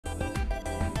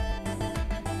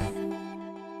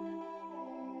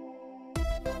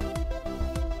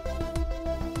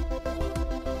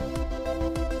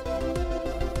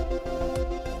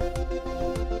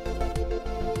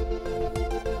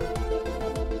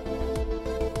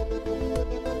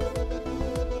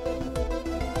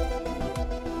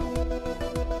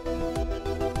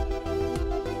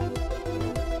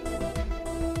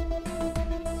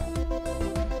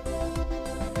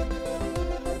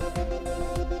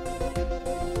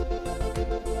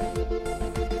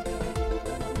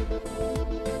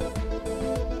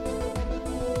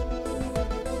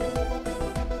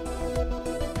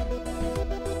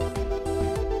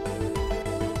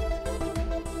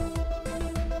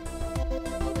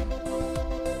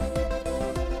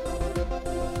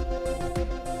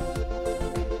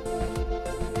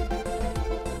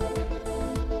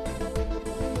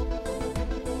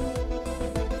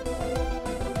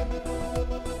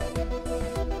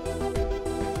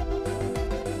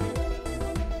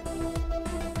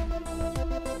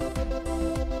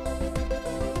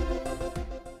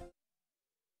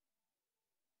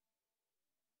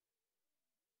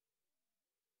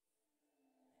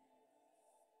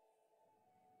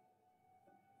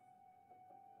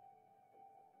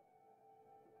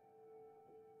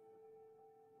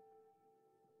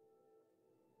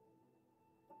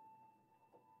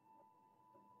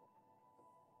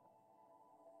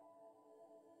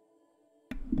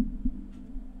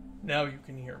Now you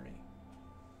can hear me.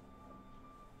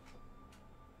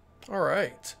 All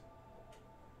right.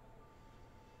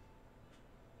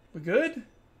 We good?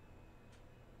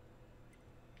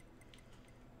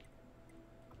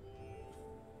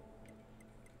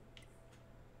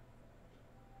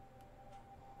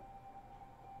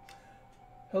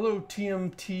 Hello,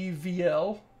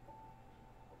 TMTVL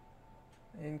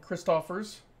and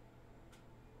Christophers.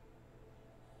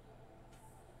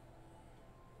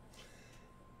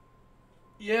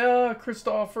 Yeah,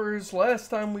 Christophers, last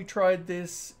time we tried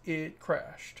this, it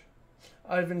crashed.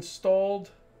 I've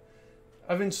installed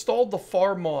the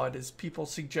FAR mod as people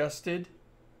suggested.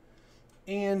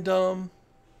 And can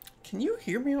you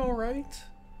hear me all right?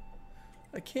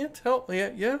 I can't tell.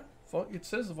 Yeah, it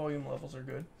says the volume levels are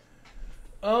good.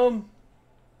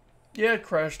 Yeah, it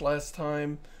crashed last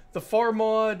time. The FAR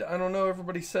mod, I don't know,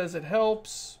 everybody says it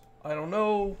helps. I don't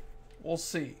know. We'll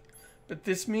see. But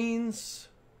this means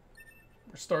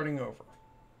we're starting over.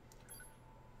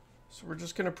 So we're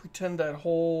just going to pretend that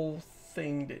whole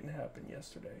thing didn't happen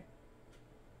yesterday.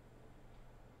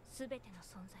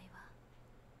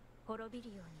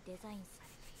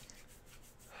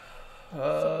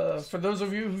 For those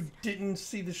of you who didn't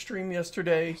see the stream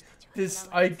yesterday,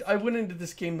 I went into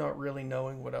this game not really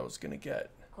knowing what I was going to get.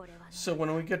 So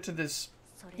when we get to this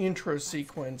intro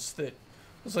sequence that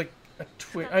was like a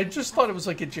I just thought it was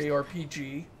like a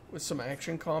JRPG with some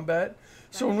action combat.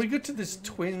 So when we get to this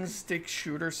twin stick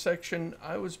shooter section,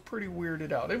 I was pretty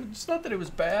weirded out. It's not that it was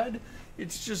bad,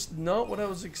 it's just not what I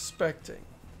was expecting.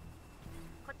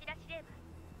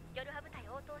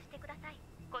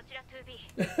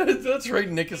 That's right,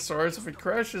 Nikosaurus. If it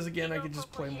crashes again, I can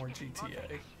just play more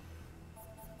GTA.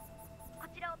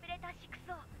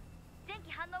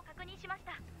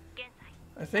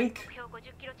 I think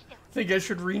I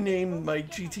should rename my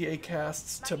GTA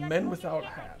casts to Men Without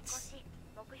Hats.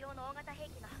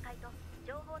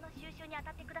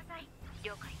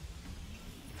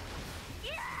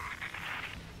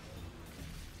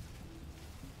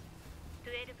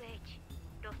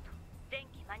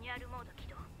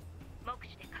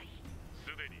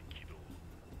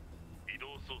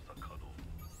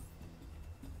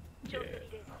 Yeah.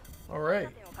 All right.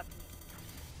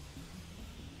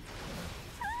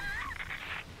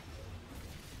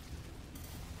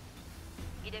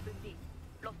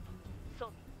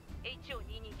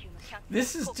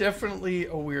 This is definitely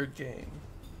a weird game.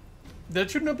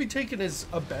 That should not be taken as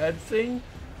a bad thing,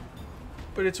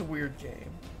 but it's a weird game.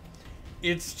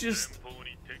 It's just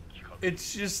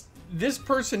this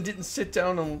person didn't sit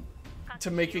down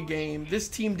to make a game. This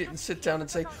team didn't sit down and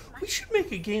say, we should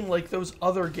make a game like those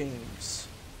other games.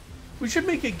 We should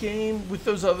make a game with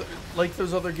those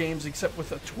other games except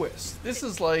with a twist. This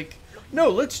is like, no,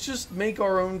 let's just make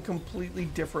our own completely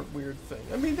different weird thing.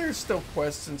 I mean, there's still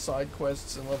quests and side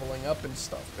quests and leveling up and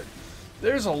stuff, but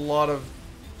there's a lot of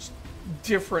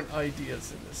different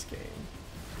ideas in this game.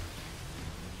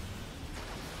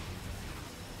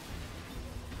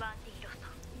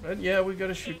 But yeah, we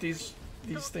gotta shoot these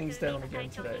things down again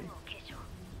today.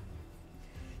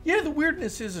 Yeah, the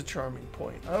weirdness is a charming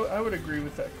point. I would agree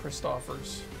with that,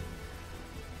 Christophers.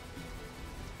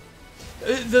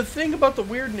 The thing about the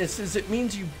weirdness is it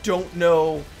means you don't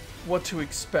know what to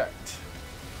expect.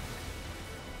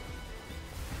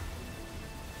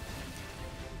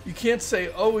 You can't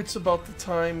say, oh, it's about the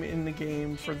time in the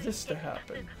game for this to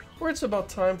happen. Or it's about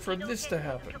time for this to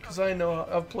happen. Because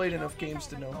I've played enough games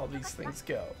to know how these things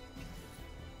go.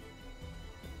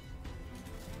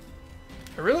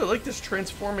 I really like this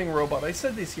transforming robot. I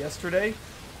said this yesterday.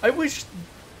 I wish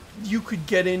you could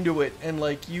get into it and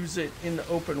like use it in the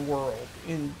open world,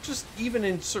 even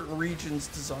in certain regions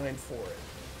designed for it.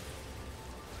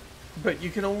 But you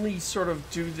can only sort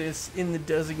of do this in the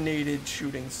designated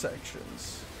shooting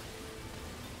sections.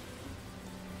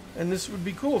 And this would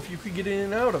be cool if you could get in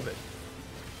and out of it.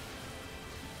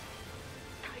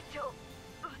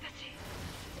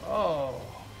 Oh,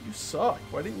 you suck.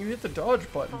 Why didn't you hit the dodge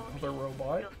button, other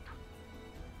robot?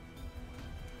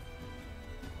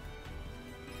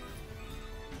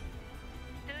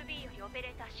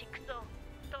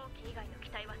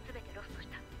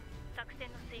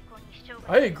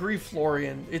 I agree,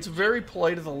 Florian. It's very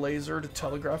polite of the laser to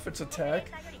telegraph its attack,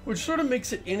 which sort of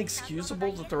makes it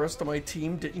inexcusable that the rest of my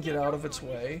team didn't get out of its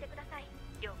way.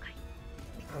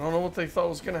 I don't know what they thought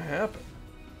was going to happen.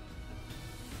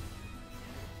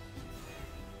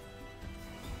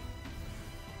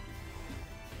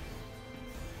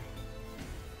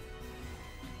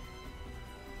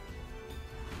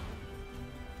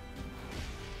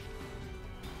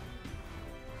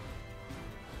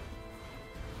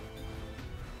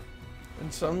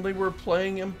 And suddenly we're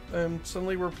playing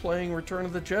Return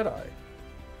of the Jedi.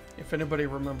 If anybody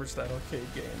remembers that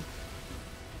arcade game.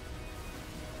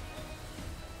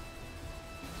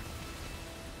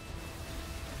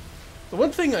 The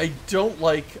one thing I don't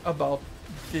like about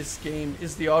this game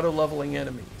is the auto-leveling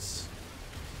enemies.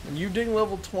 When you ding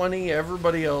level 20,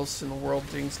 everybody else in the world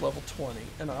dings level 20,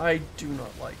 and I do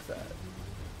not like that.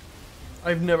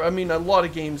 I mean, a lot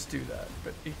of games do that,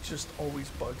 but it just always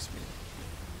bugs me.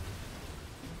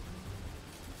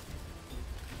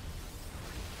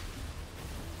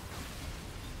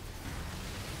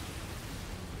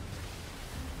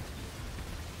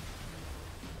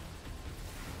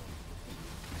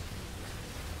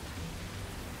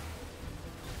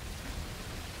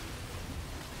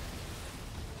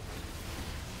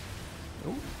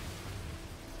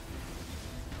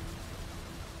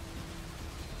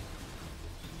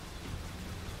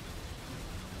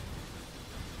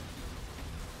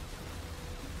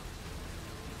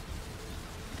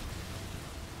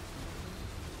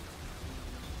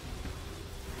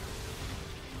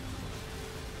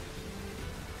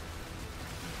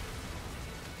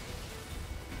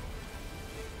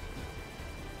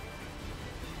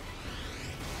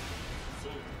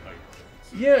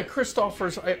 Yeah,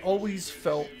 Christophers, I always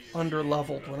felt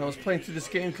under-leveled when I was playing through this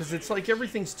game because it's like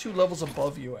everything's 2 levels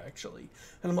above you, actually.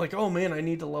 And I'm like, oh man, I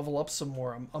need to level up some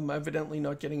more. I'm evidently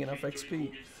not getting enough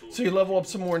XP. So you level up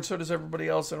some more and so does everybody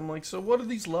else. And I'm like, so what are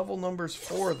these level numbers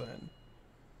for then?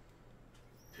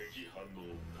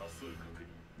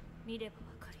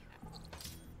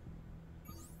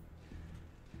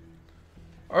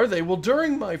 Are they? Well,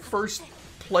 during my first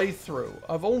playthrough,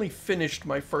 I've only finished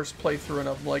my first playthrough and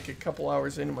I'm like a couple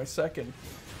hours into my second.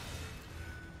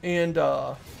 And,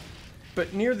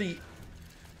 but near the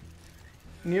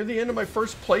end of my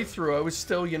first playthrough, I was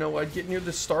still, you know, I'd get near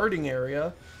the starting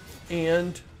area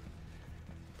and,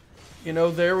 you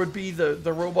know, there would be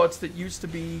the robots that used to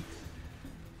be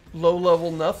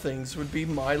low-level nothings would be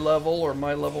my level or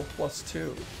my level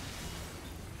 +2.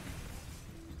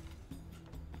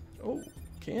 Oh,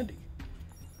 candy.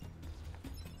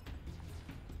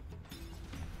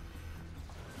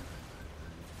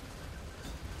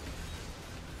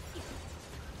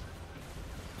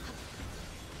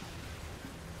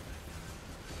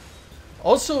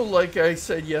 Also, like I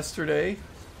said yesterday,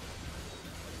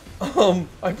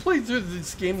 I played through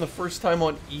this game the first time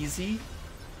on easy.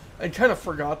 I kind of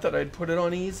forgot that I'd put it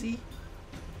on easy.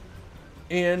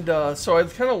 And so I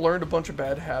kind of learned a bunch of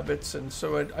bad habits, and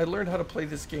so I learned how to play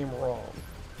this game wrong.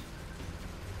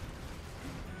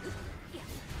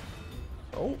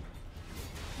 Oh.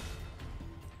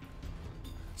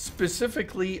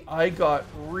 Specifically, I got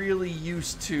really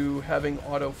used to having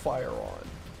auto fire on.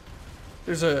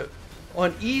 There's a...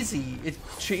 On easy, it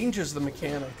changes the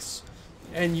mechanics,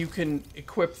 and you can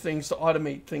equip things to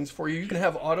automate things for you. You can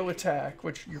have auto attack,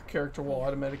 which your character will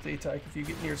automatically attack if you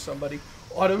get near somebody.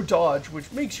 Auto dodge,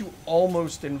 which makes you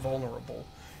almost invulnerable,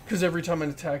 because every time an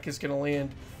attack is going to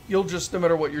land, you'll just, no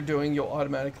matter what you're doing, you'll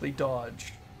automatically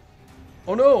dodge.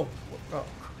 Oh no! Oh.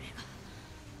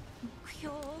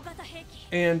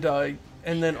 And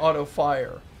then auto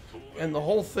fire. And the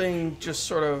whole thing just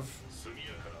sort of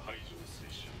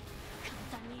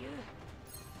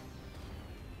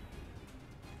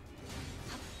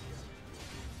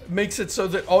makes it so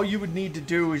that all you would need to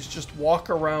do is just walk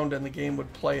around and the game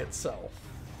would play itself.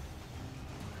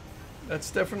 That's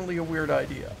definitely a weird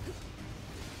idea.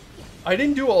 I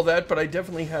didn't do all that, but I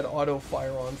definitely had auto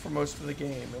fire on for most of the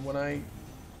game. And when I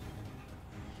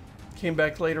came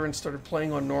back later and started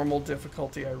playing on normal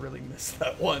difficulty, I really missed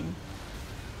that one.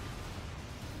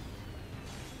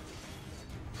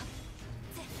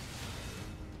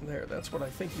 There, that's what I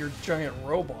think your giant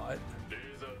robot.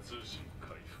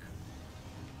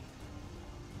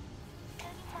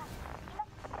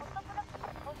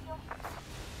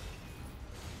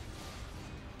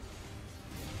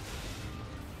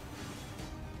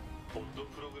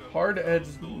 Hard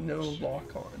adds no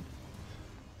lock on.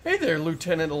 Hey there,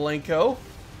 Lieutenant Alenko.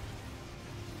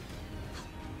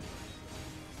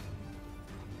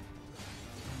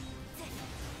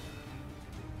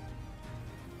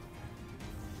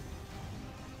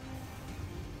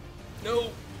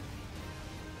 No.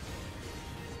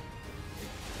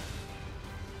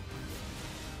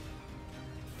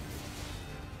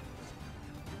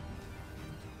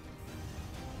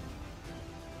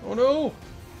 Oh no.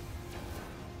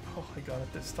 Oh, I got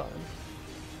it this time.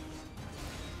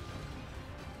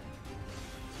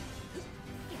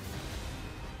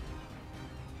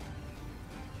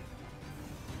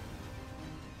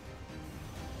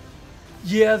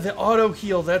 Yeah, the auto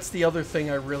heal, that's the other thing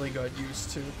I really got used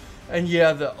to. And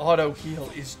yeah, the auto heal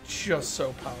is just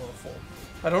so powerful.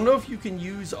 I don't know if you can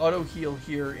use auto heal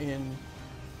here in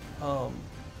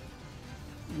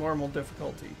normal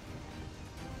difficulty.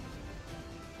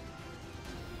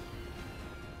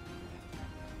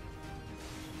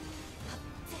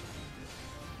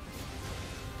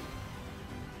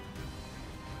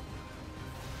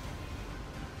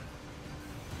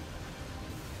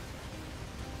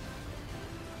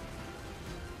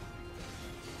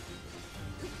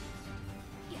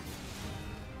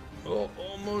 Oh,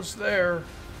 almost there.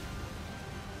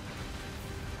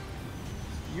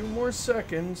 Few more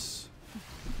seconds.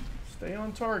 Stay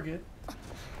on target.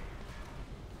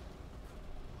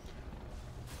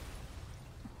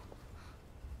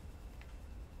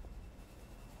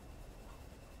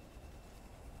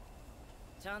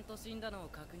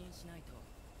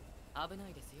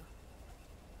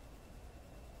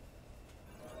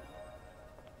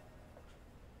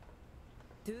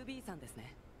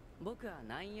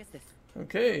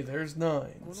 Okay, there's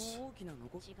nines.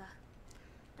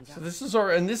 So this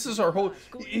is our whole,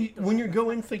 when you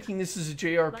go in thinking this is a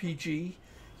JRPG,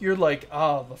 you're like,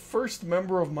 ah, the first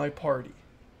member of my party.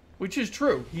 Which is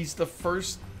true. He's the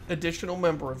first additional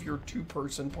member of your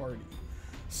two-person party.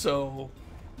 So,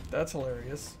 that's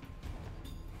hilarious.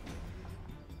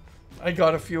 I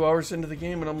got a few hours into the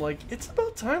game and I'm like, it's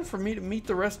about time for me to meet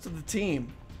the rest of the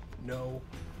team. No.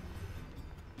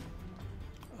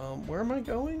 Where am I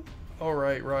going? Oh,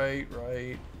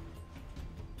 right.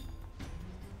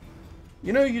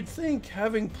 You know, you'd think,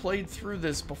 having played through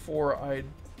this before, I'd,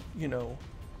 you know,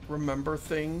 remember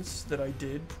things that I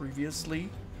did previously.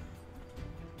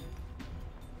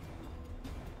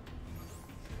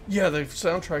 Yeah, the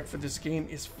soundtrack for this game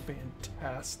is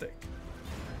fantastic.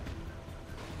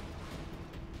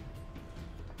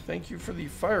 Thank you for the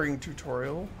firing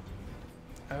tutorial.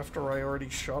 After I already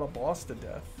shot a boss to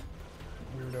death.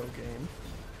 Weirdo game.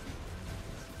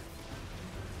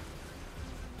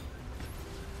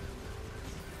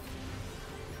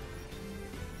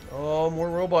 Oh, more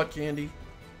robot candy.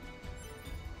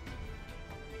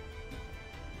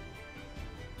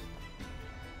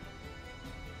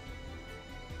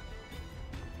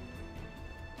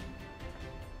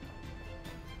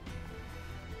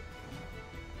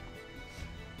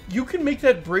 You can make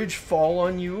that bridge fall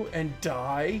on you and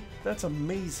die? That's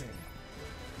amazing.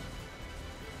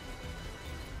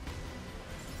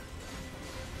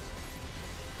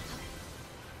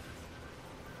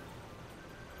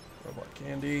 Robot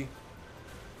candy.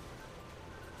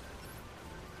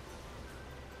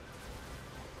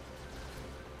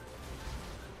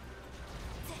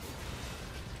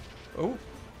 Oh,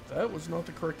 that was not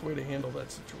the correct way to handle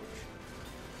that situation.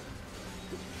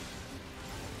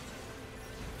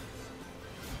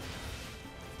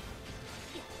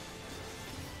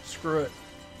 Screw it.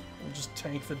 I'll just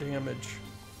tank the damage.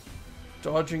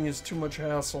 Dodging is too much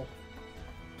hassle.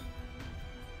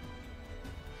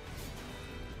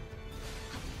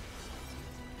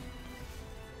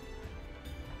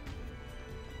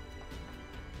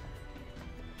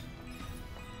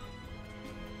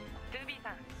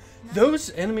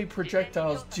 Those enemy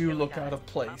projectiles do look out of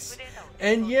place.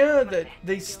 And yeah, that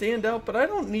they stand out, but I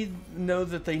don't know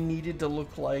that they needed to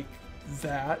look like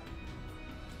that.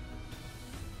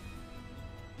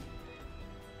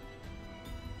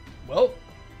 Well,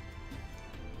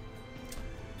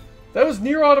 that was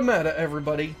Nier Automata,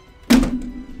 everybody.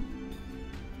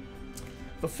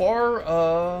 The far,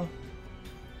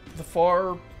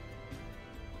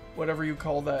 whatever you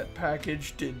call that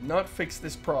package, did not fix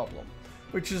this problem.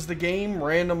 Which is the game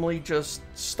randomly just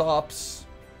stops.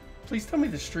 Please tell me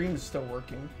the stream is still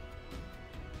working.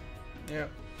 Yeah.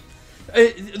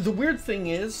 The weird thing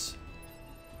is,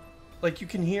 like, you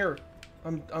can hear,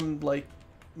 I'm like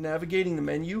navigating the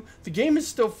menu. The game is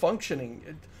still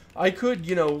functioning. I could,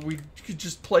 you know, we could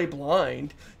just play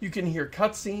blind. You can hear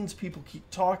cutscenes, people keep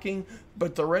talking,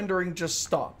 but the rendering just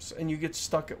stops and you get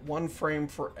stuck at one frame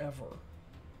forever.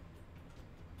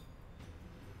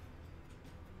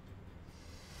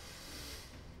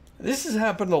 This has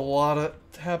happened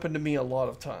happened to me a lot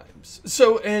of times.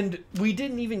 So, and we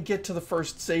didn't even get to the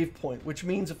first save point, which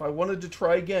means if I wanted to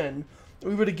try again,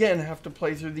 we would again have to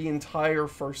play through the entire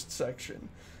first section.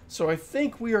 So I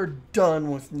think we are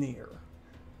done with Nier.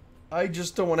 I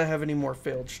just don't want to have any more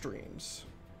failed streams.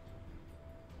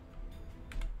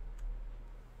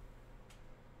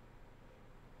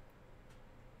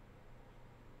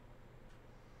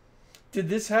 Did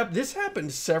this happen? This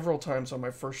happened several times on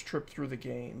my first trip through the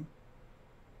game.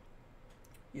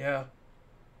 Yeah.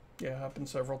 Yeah, it happened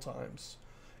several times.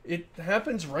 It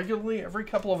happens regularly every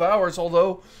couple of hours,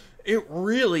 although it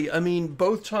really, I mean,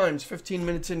 both times, 15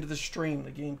 minutes into the stream,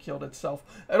 the game killed itself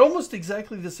at almost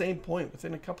exactly the same point,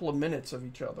 within a couple of minutes of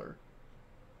each other.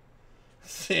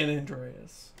 San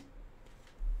Andreas.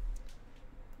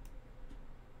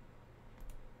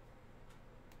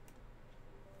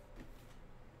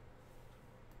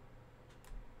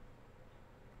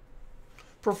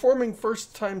 Performing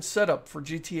first-time setup for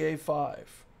GTA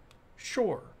 5.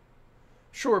 Sure.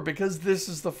 Sure, because this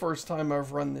is the first time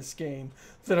I've run this game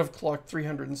that I've clocked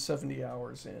 370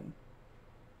 hours in.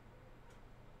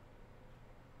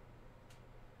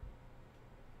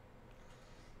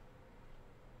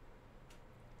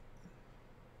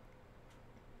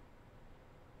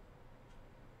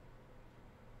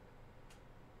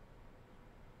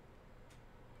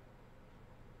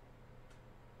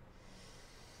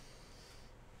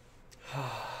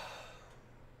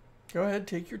 Go ahead,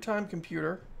 take your time,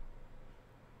 computer.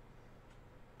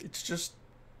 It's just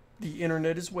the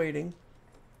internet is waiting.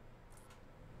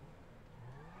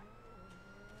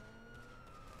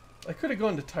 I could have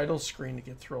gone to title screen to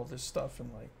get through all this stuff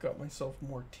and like got myself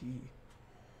more tea.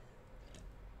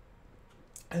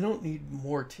 I don't need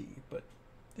more tea, but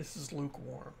this is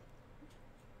lukewarm.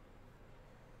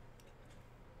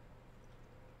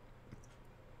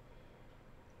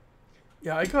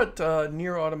 Yeah, I got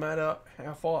Nier Automata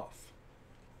half off.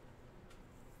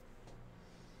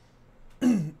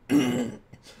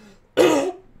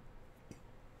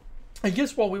 I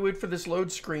guess while we wait for this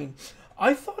load screen,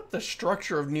 I thought the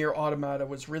structure of Nier Automata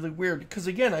was really weird. Because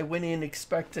again, I went in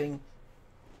expecting,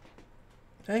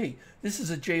 hey, this is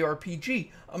a JRPG.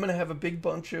 I'm going to have a big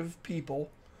bunch of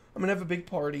people. I'm going to have a big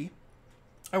party.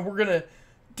 And we're going to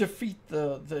defeat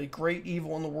the great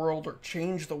evil in the world, or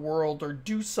change the world, or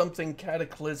do something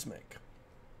cataclysmic.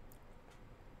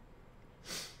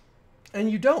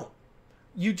 And you don't.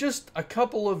 You just, a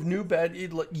couple of new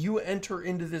you enter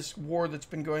into this war that's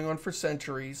been going on for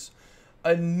centuries.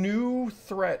 A new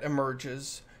threat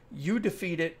emerges. You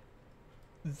defeat it,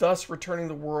 thus returning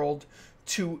the world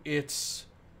to its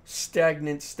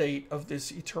stagnant state of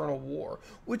this eternal war,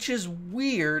 which is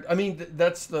weird. I mean,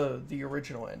 that's the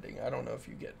original ending. I don't know if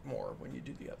you get more when you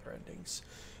do the other endings.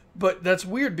 But that's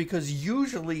weird because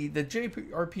usually the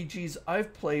JRPGs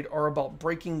I've played are about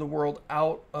breaking the world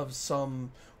out of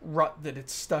some rut that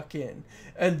it's stuck in.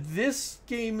 And this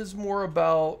game is more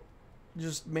about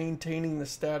just maintaining the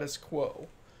status quo.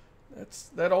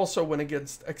 That also went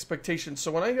against expectations.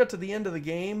 So when I got to the end of the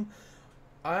game,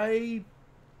 I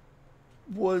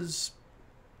was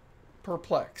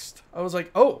perplexed. I was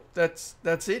like, "Oh, that's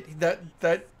it.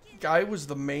 That guy was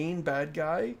the main bad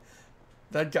guy.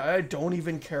 That guy I don't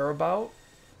even care about."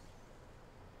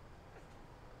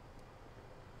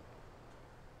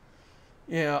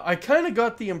 Yeah, I kind of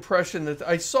got the impression that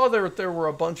I saw there were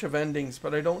a bunch of endings,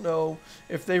 but I don't know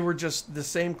if they were just the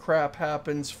same crap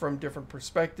happens from different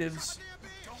perspectives.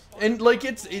 And like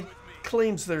it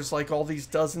claims there's like all these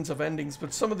dozens of endings,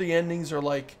 but some of the endings are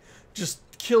like just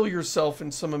kill yourself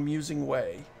in some amusing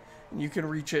way. And you can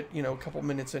reach it, you know, a couple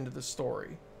minutes into the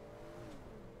story.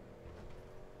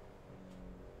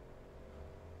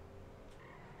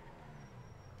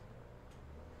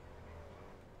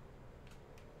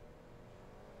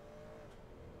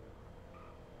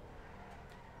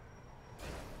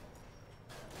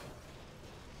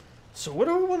 So what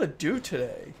do we want to do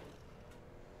today?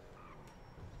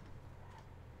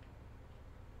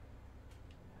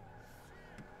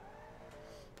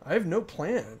 I have no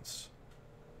plans.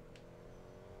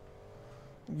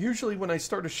 Usually when I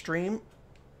start a stream,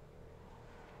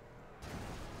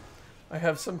 I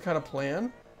have some kind of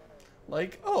plan.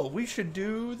 Like, oh, we should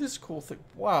do this cool thing.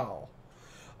 Wow.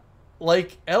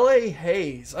 Like LA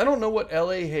Haze. I don't know what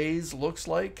LA Haze looks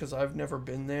like because I've never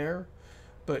been there.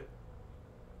 But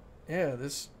yeah,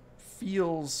 this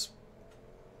feels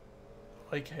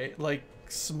like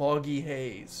smoggy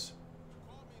haze.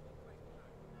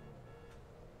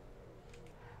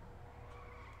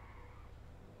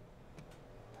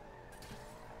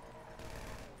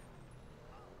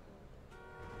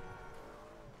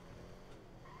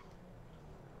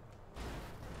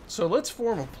 So let's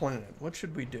form a plan. What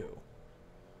should we do?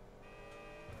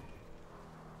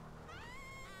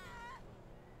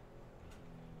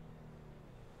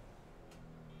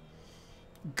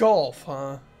 Golf,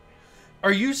 huh?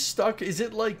 Are you stuck? Is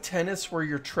it like tennis where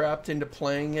you're trapped into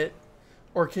playing it?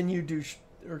 Or can you do...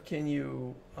 Or can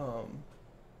you... Oh...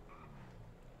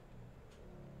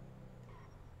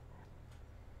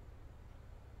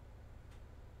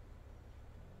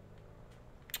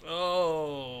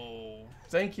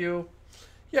 Thank you.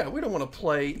 Yeah, we don't want to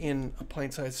play in a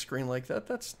pint-sized screen like that.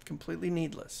 That's completely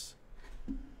needless.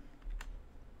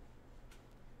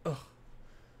 Ugh.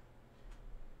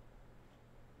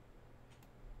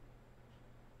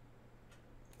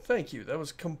 Thank you. That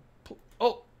was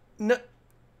oh, no.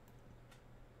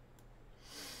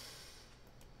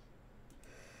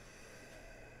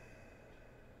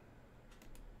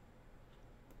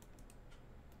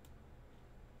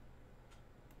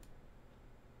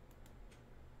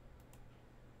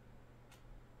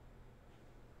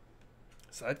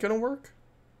 Is that gonna work?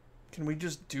 Can we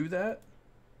just do that?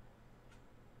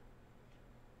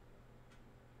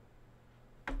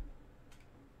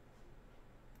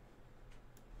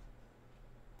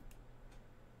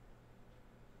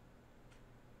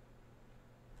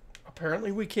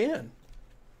 Apparently we can.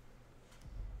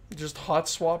 Just hot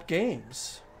swap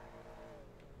games.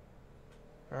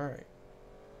 Alright.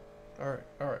 Alright,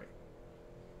 alright.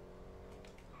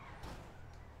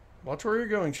 Watch where you're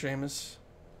going, Seamus.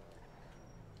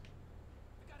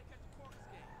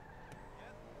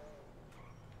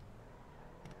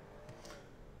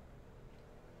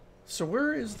 So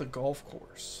where is the golf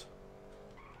course?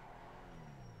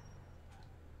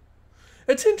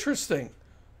 It's interesting.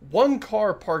 One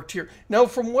car parked here. Now,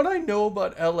 from what I know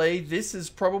about LA, this is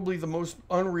probably the most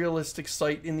unrealistic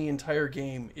site in the entire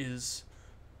game, is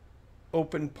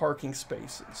open parking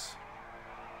spaces.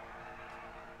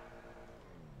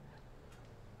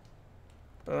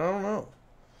 But I don't know.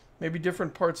 Maybe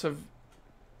different parts of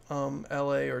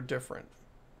LA are different.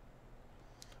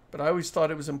 But I always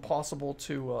thought it was impossible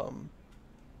to...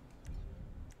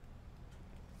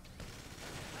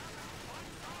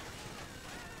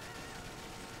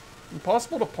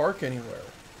 impossible to park anywhere.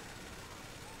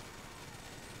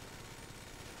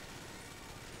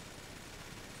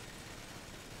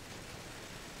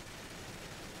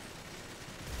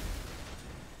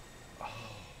 Oh,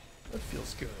 that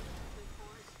feels good.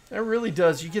 That really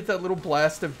does. You get that little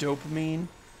blast of dopamine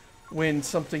when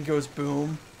something goes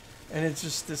boom. And it's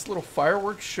just this little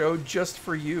fireworks show just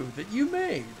for you that you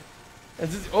made. And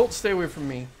this, oh, stay away from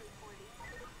me.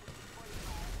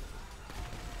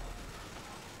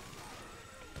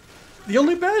 The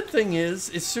only bad thing is,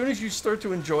 as soon as you start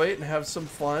to enjoy it and have some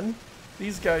fun,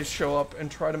 these guys show up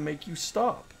and try to make you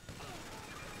stop.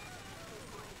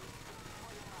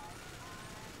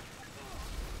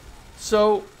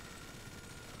 So,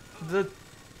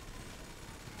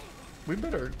 we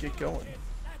better get going.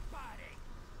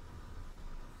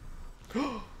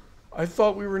 I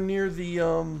thought we were near the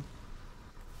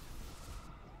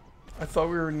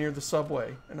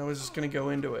subway, and I was just gonna go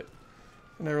into it.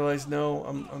 And I realized, no,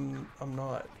 I'm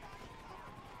not.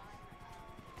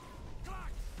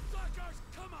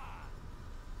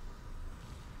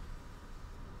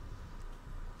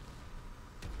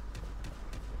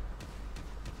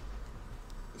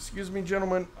 Excuse me,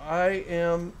 gentlemen. I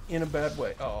am in a bad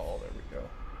way. Oh, there we go.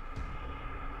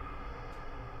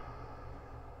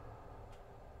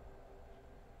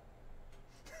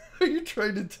 Are you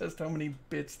trying to test how many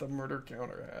bits the murder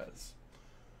counter has?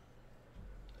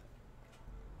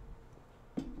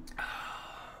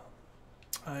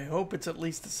 I hope it's at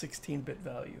least a 16-bit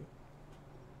value.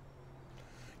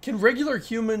 Can regular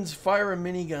humans fire a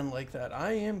minigun like that?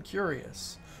 I am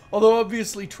curious. Although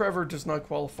obviously Trevor does not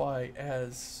qualify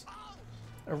as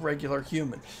a regular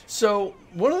human. So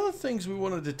one of the things we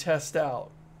wanted to test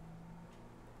out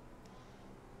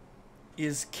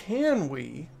is can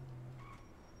we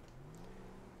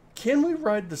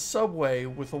ride the subway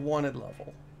with a wanted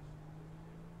level?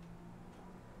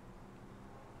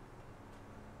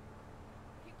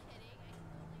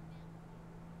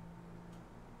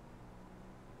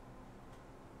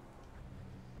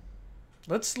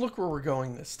 Let's look where we're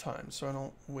going this time, so I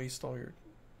don't waste all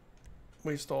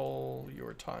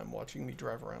your time watching me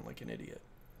drive around like an idiot.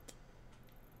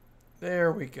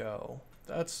 There we go.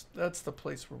 That's the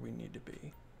place where we need to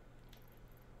be.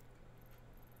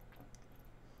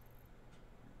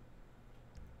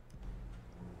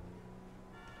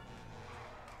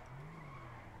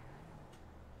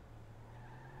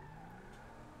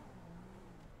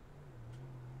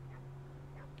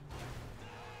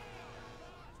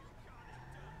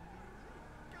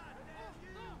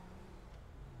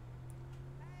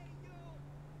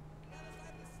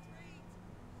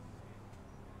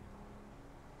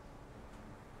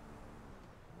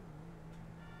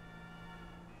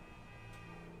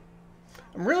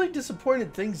 I'm really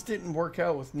disappointed things didn't work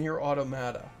out with Nier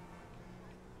Automata.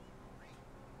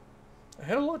 I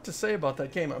had a lot to say about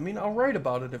that game. I mean, I'll write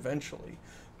about it eventually.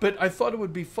 But I thought it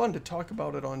would be fun to talk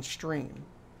about it on stream.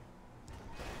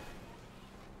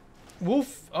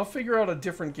 I'll figure out a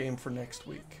different game for next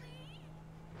week.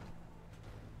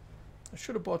 I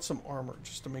should have bought some armor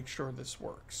just to make sure this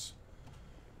works.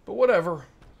 But whatever.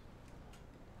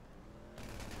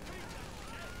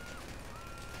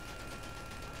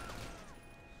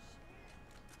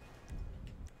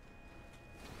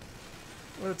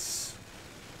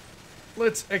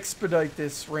 Let's expedite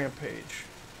this rampage.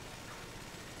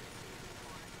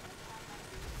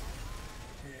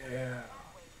 Yeah.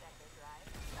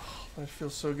 Oh, that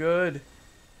feels so good.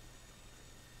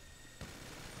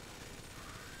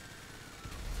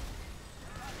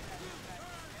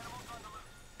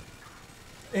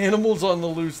 Animals on the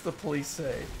loose, the police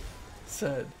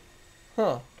said.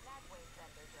 Huh.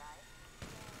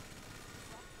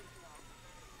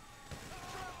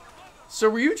 So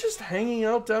were you just hanging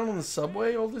out down on the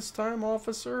subway all this time,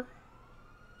 officer?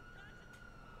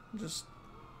 Just...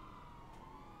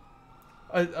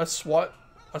 A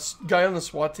guy on the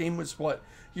SWAT team was what?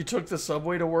 You took the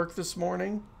subway to work this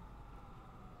morning?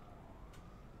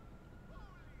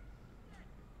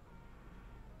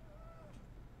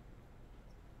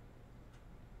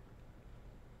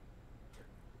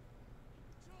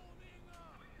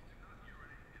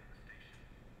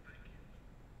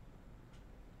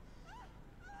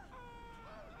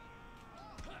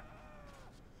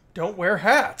 Don't wear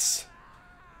hats.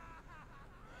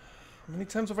 How many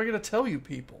times have I got to tell you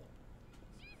people?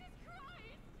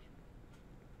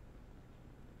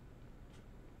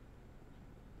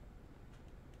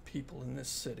 People in this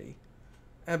city.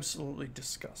 Absolutely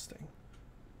disgusting.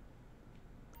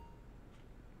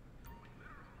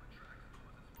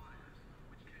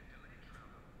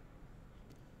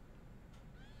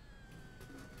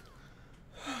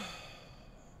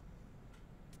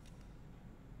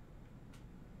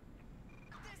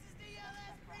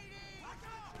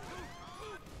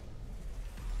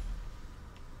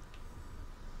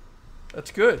 That's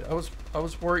good. I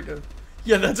was worried.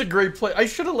 Yeah, that's a great play. I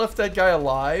should have left that guy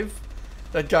alive.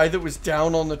 That guy that was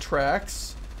down on the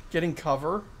tracks, getting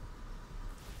cover.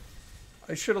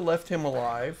 I should have left him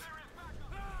alive.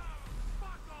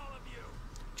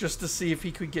 Just to see if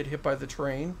he could get hit by the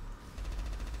train.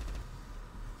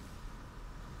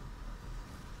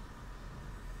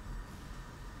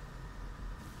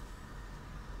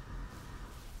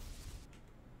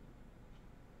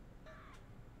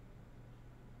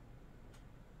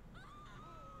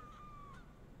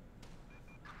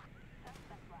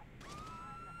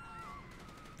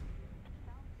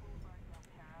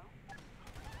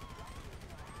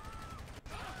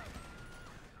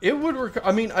 It would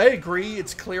I mean, I agree.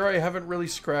 It's clear I haven't really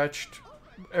scratched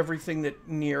everything that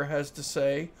Nier has to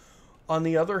say. On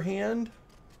the other hand,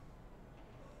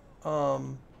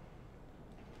 I'm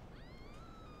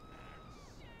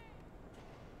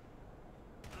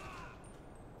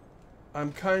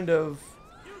kind of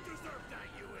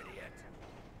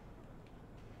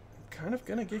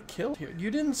gonna get killed here.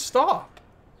 You didn't stop,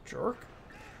 jerk.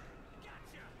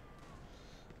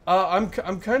 I'm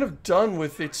kind of done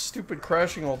with its stupid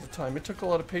crashing all the time. It took a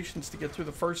lot of patience to get through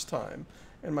the first time,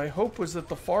 and my hope was that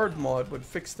the Fard mod would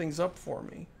fix things up for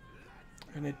me,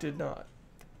 and it did not.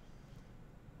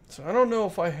 So I don't know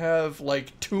if I have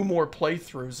like 2 more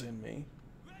playthroughs in me.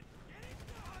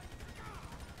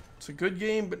 It's a good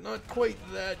game, but not quite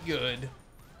that good.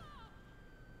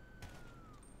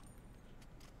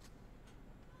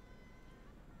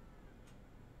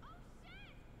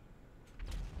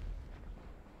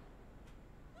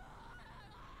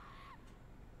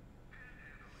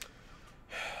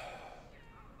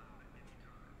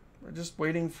 Just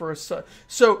waiting for a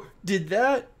so did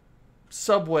that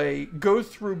subway go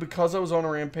through because I was on a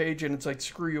rampage and it's like,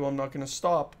 screw you, I'm not going to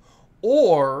stop?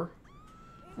 Or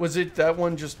was it that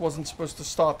one just wasn't supposed to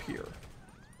stop here?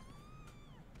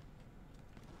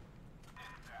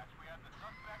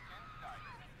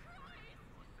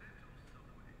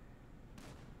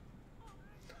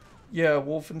 Yeah,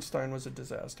 Wolfenstein was a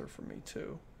disaster for me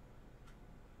too.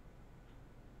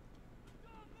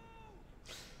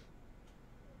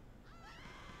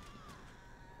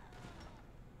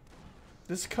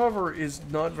 This cover is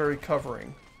not very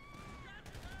covering.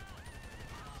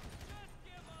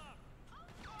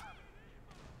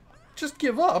 Just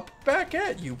give up. Back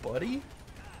at you, buddy.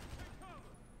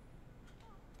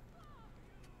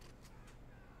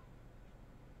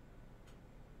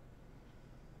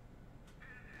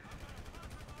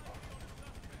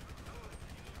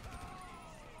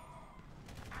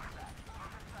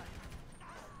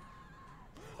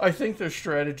 I think their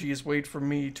strategy is wait for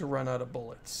me to run out of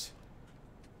bullets.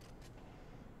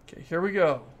 Okay, here we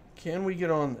go. Can we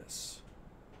get on this?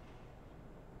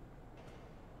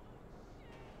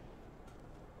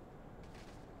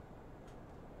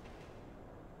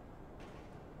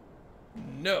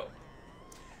 No.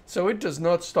 So it does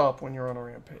not stop when you're on a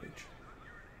rampage.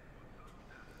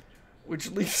 Which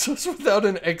leaves us without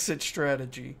an exit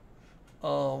strategy.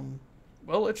 Well,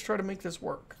 let's try to make this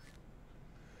work.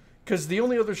 Because the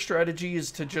only other strategy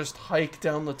is to just hike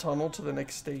down the tunnel to the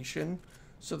next station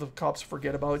so the cops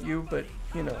forget about you, but,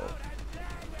 you know,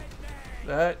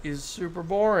 that is super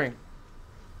boring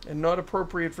and not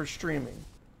appropriate for streaming.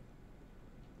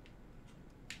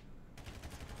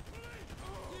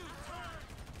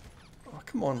 Oh,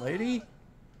 come on, lady.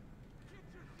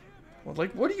 Well,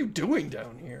 like, what are you doing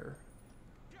down here?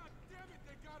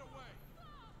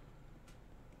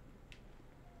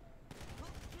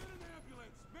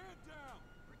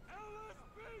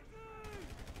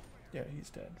 Yeah, he's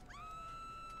dead.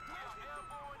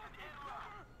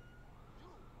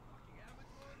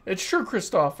 It's true,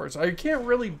 Christophers. I can't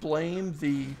really blame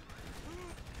the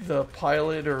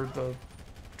pilot or the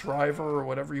driver or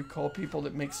whatever you call people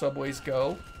that make subways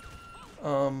go.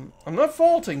 I'm not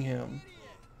faulting him,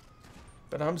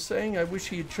 but I'm saying I wish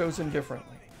he had chosen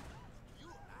differently.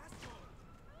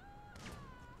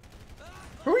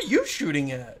 Who are you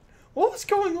shooting at? What was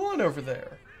going on over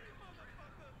there?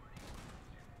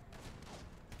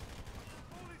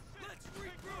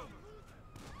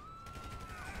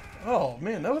 Oh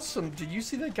man, that was some... Did you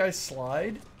see that guy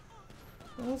slide?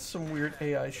 That was some weird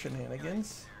AI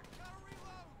shenanigans.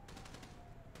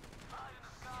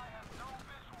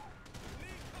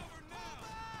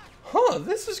 Huh,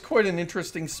 this is quite an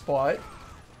interesting spot.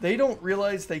 They don't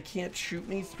realize they can't shoot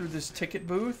me through this ticket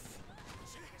booth.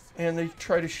 And they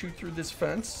try to shoot through this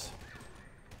fence.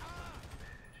 I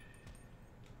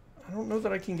don't know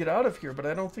that I can get out of here, but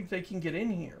I don't think they can get in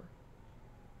here.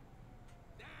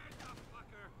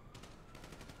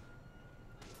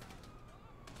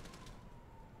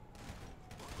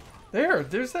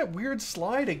 There's that weird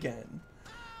slide again.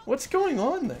 What's going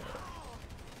on there?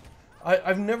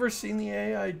 I've never seen the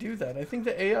AI do that. I think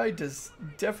the AI does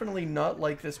definitely not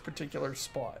like this particular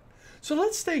spot. So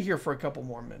let's stay here for a couple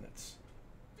more minutes.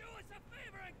 Do us a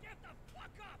favor and get the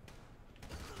fuck up!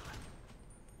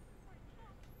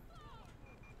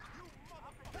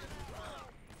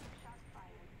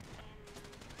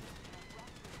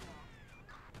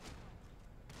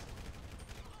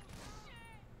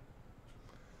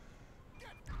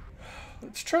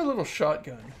 Let's try a little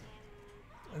shotgun.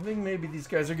 I think maybe these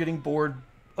guys are getting bored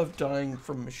of dying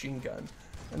from machine gun,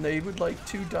 and they would like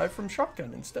to die from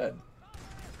shotgun instead.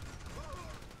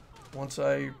 Once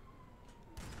I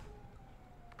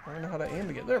learn how to aim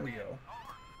again. There we go.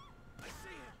 I see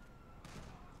him.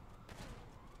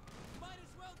 Might as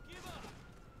well give up.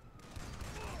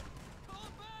 Call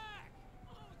back.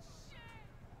 Oh shit.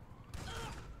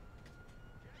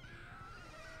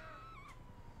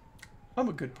 I'm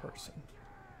a good person.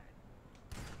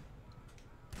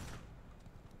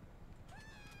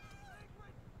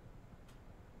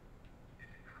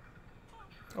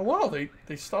 Oh wow, they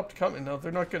stopped coming. No, they're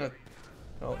not gonna...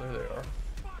 Oh, there they are.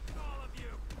 Fuck all of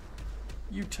you.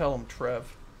 You tell them,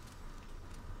 Trev.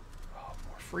 Oh,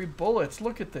 more free bullets.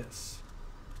 Look at this.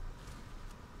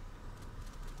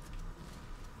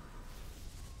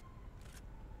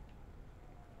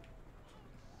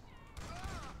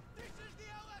 This is the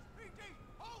LSPD.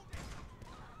 Hold it.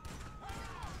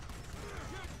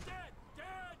 You're dead.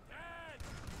 Dead. Dead.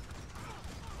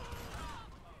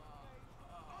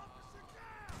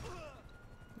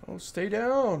 Oh, stay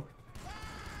down. Piece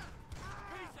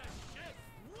of shit.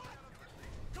 What?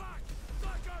 Clock.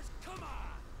 Suckers. Come on.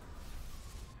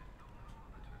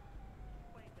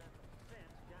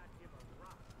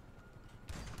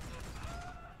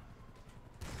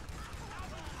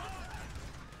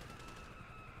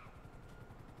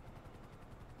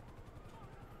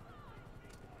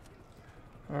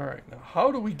 Alright, now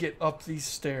how do we get up these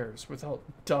stairs without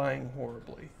dying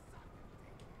horribly?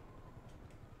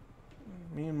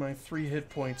 Me and my 3 hit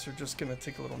points are just gonna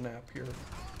take a little nap here.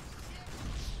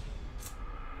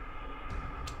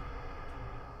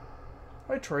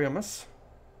 Hi, Tramus.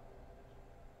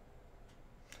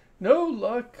 No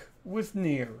luck with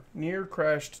Nier. Nier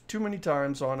crashed too many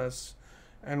times on us,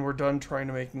 and we're done trying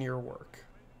to make Nier work.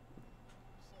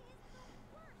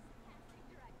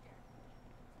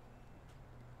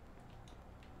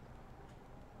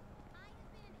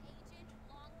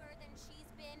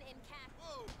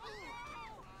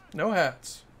 No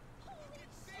hats.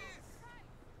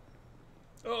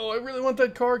 Oh, I really want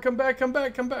that car. Come back, come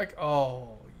back, come back.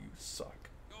 Oh, you suck.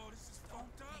 Oh, this is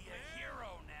fucked up. Be a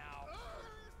hero now.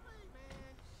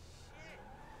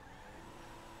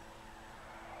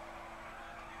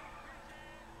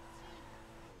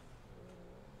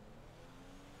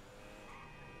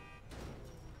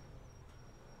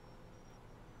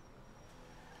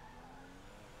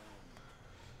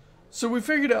 So we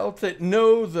figured out that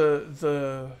no,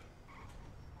 the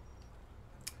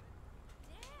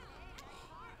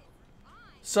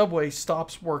subway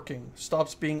stops working,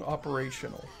 stops being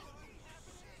operational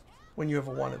when you have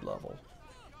a wanted level.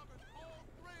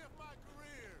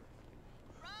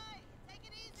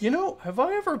 You know, have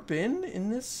I ever been in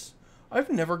this?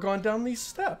 I've never gone down these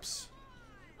steps.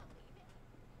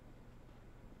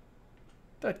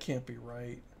 That can't be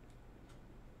right.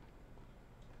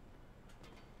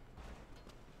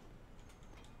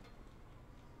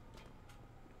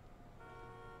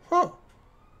 Huh.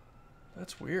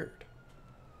 That's weird.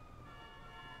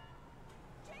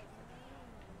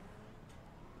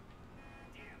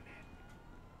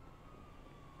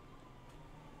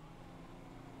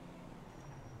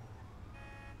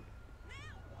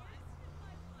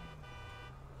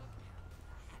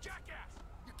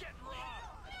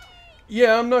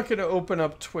 Yeah, I'm not going to open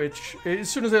up Twitch. As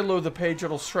soon as I load the page,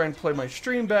 it'll try and play my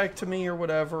stream back to me or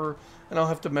whatever, and I'll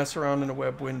have to mess around in a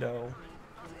web window.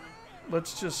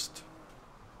 Let's just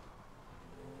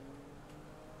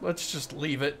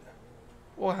leave it.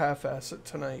 We'll half-ass it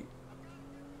tonight.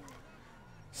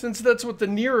 Since that's what the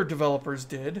Nier developers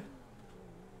did.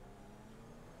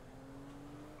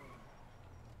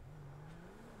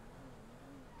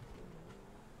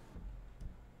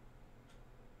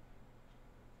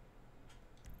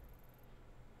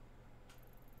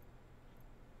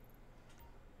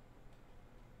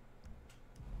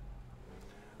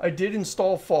 I did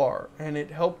install FAR, and it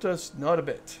helped us not a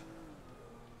bit.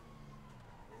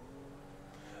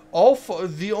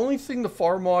 The only thing the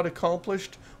FAR mod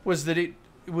accomplished was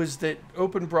that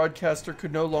Open Broadcaster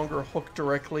could no longer hook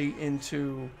directly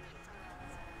into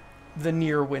the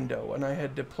Nier window, and I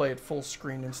had to play it full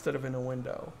screen instead of in a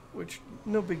window, which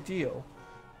no big deal.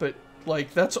 But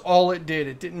like that's all it did.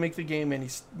 It didn't make the game any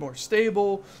more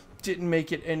stable, didn't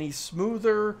make it any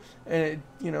smoother, and it,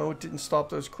 you know, it didn't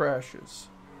stop those crashes.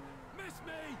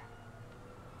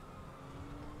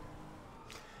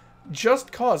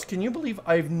 Just Cause. Can you believe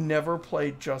I've never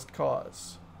played Just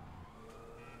Cause?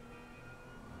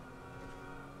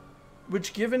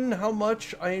 Which, given how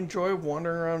much I enjoy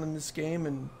wandering around in this game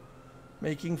and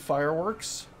making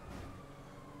fireworks,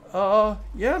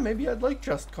 yeah, maybe I'd like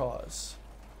Just Cause.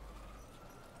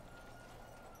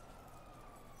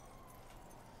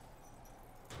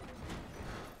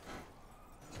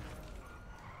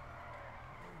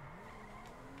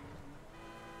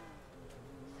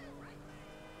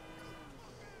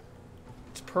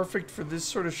 Perfect for this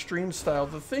sort of stream style.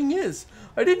 The thing is,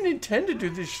 I didn't intend to do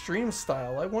this stream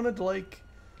style. I wanted to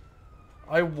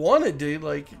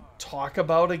like talk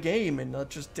about a game and not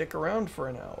just dick around for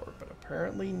an hour. But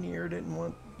apparently Nier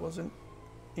wasn't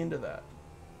into that.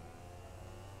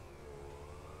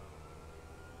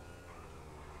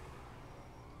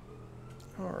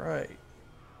 All right.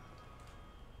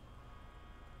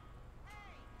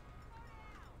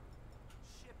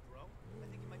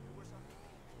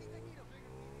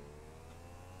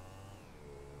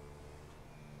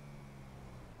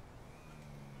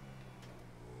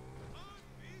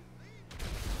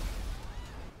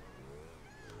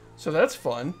 So that's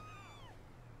fun.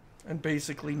 And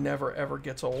basically never ever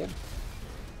gets old.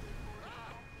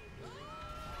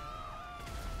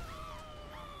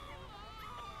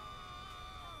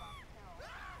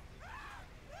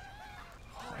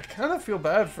 Oh, I kind of feel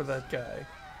bad for that guy.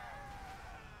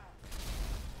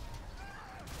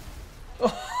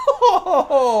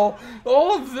 Oh,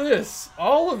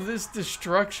 all of this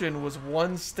destruction was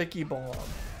one sticky bomb.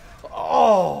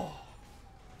 Oh.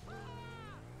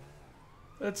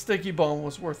 That sticky bomb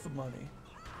was worth the money.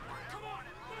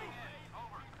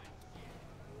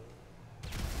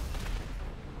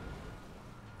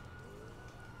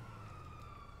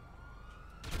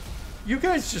 You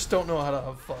guys just don't know how to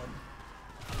have fun.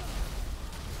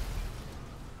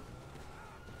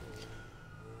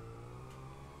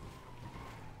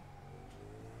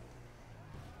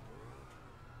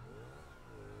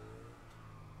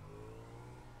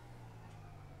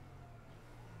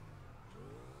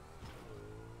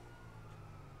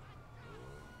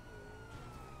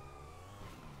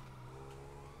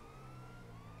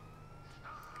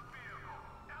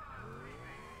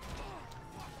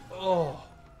 Oh.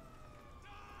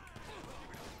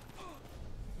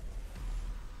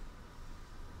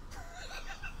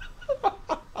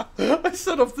 I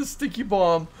set off the sticky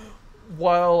bomb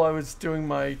while I was doing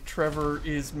my Trevor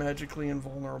is magically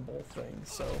invulnerable thing,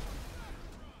 so.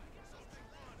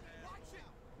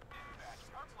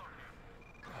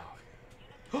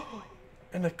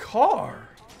 And a car.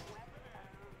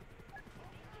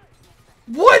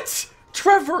 What?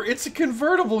 Trevor, it's a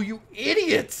convertible, you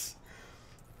idiots!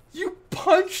 You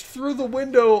punched through the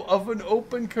window of an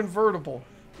open convertible.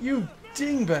 You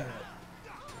dingbat.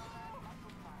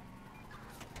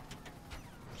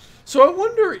 So I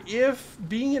wonder if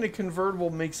being in a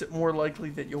convertible makes it more likely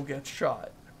that you'll get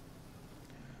shot.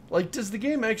 Like, does the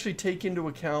game actually take into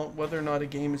account whether or not a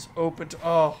game is open to...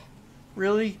 Oh,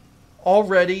 really?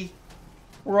 Already?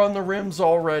 We're on the rims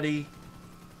already.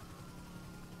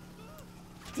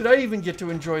 Did I even get to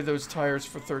enjoy those tires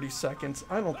for 30 seconds?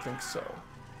 I don't think so.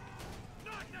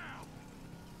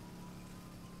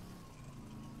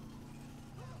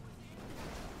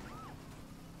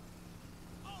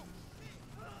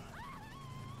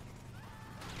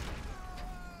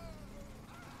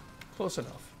 Close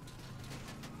enough.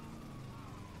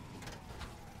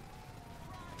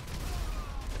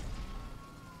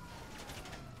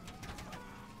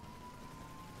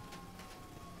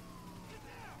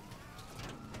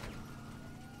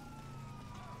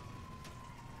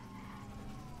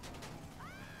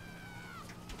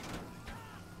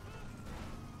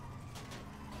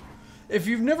 If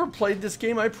you've never played this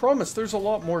game, I promise there's a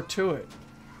lot more to it.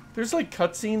 There's like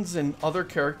cutscenes and other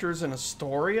characters and a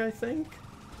story, I think.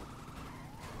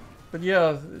 But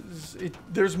yeah,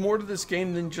 there's more to this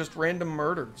game than just random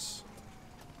murders.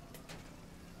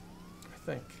 I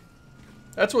think.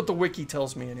 That's what the wiki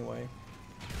tells me anyway.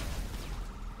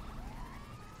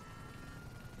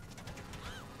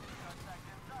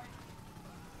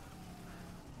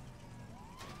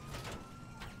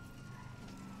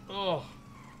 Oh.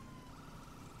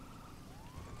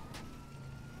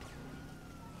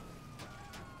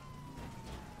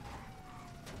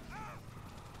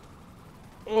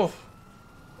 Oh.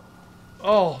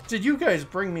 Oh, did you guys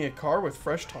bring me a car with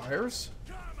fresh tires?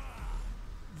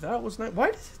 That was nice.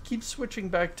 Why does it keep switching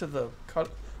back to the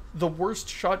worst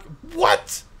shot?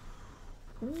 What?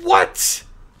 What?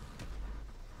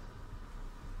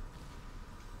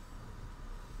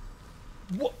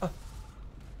 What?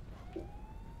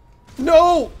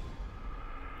 No!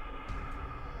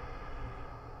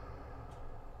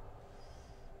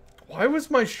 Why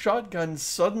was my shotgun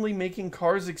suddenly making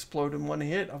cars explode in one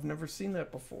hit? I've never seen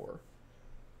that before.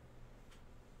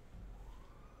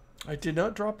 I did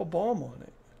not drop a bomb on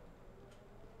it.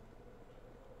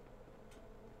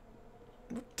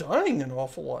 We're dying an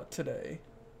awful lot today.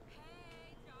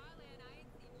 Hey, darling, I ain't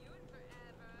seen you in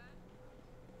forever.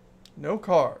 No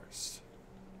cars.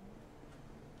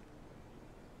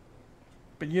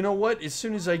 But you know what? As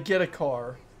soon as I get a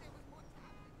car,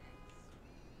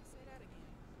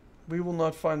 we will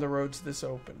not find the roads this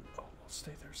open. Oh,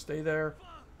 stay there, stay there.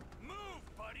 Move,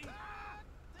 buddy.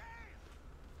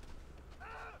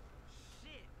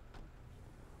 Shit.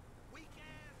 Weak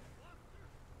ass.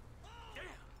 Damn.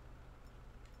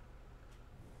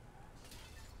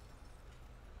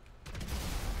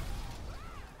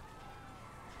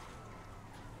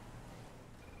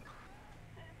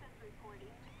 Citizens reporting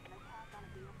an attack on a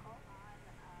vehicle on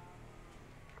Innocence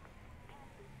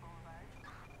Boulevard.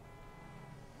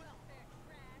 Welfare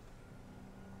trash.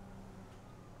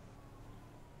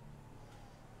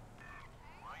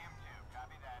 William 2,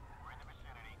 copy that. We're in the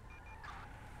vicinity.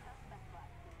 Suspect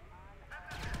last seen on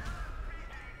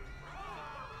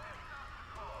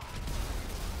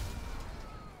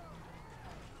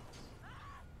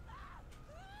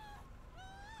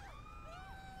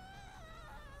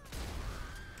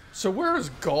So where is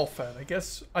golf at?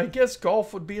 I guess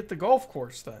golf would be at the golf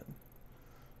course then.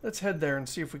 Let's head there and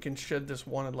see if we can shed this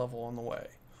wanted level on the way.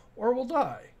 Or we'll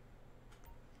die.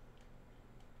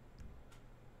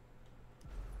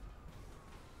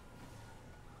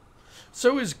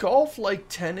 So is golf like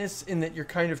tennis in that you're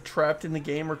kind of trapped in the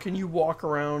game, or can you walk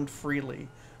around freely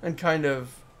and kind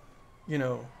of, you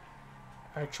know,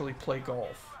 actually play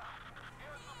golf?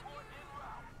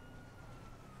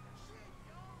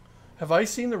 Have I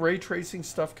seen the ray tracing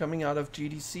stuff coming out of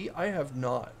GDC? I have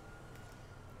not.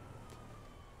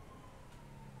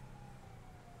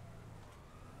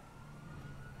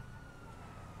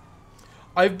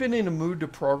 I've been in a mood to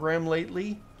program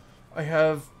lately. I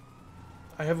have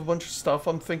a bunch of stuff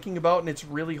I'm thinking about, and it's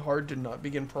really hard to not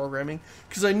begin programming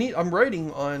because I'm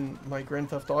writing on my Grand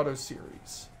Theft Auto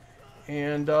series,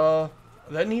 and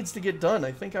that needs to get done.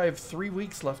 I think I have 3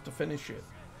 weeks left to finish it.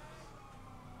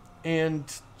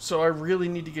 And so I really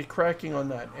need to get cracking on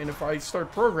that. And if I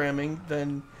start programming,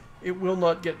 then it will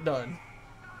not get done.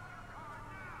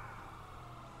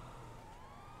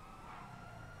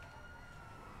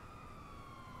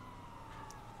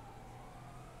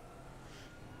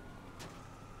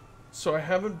 So I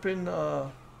haven't been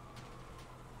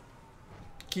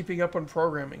keeping up on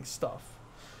programming stuff.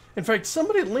 In fact,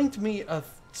 somebody linked me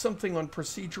something on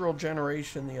procedural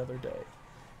generation the other day.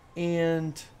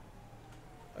 And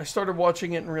I started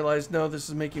watching it and realized, no, this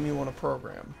is making me want to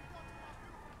program.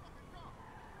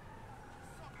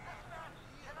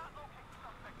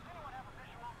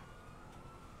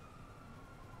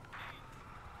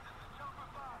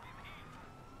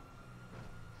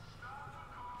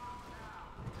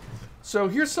 So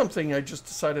here's something I just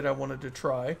decided I wanted to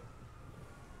try.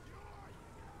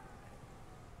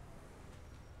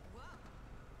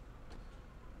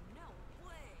 No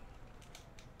way.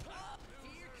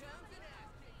 Here comes an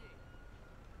ass kicking.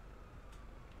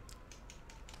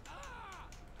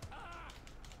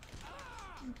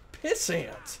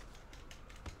 Pissant.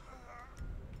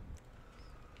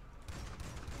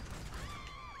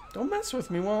 Don't mess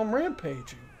with me while I'm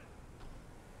rampaging.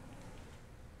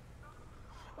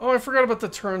 Oh, I forgot about the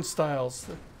turnstiles.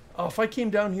 Oh, if I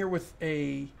came down here with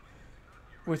a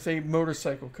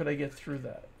motorcycle, could I get through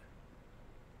that?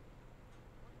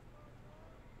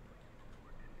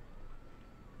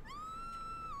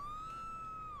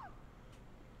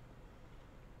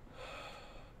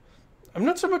 I'm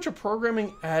not so much a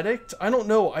programming addict. I don't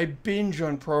know. I binge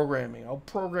on programming. I'll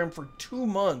program for 2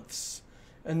 months.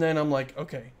 And then I'm like,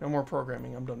 okay, no more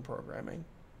programming. I'm done programming.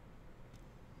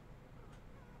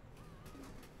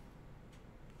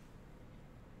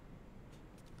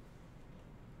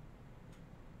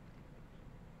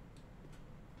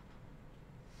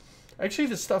 Actually,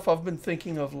 the stuff I've been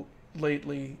thinking of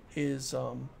lately is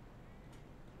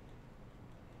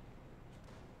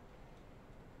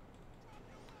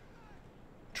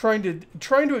trying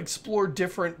to explore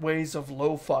different ways of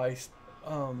lo-fi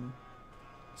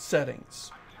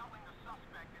settings.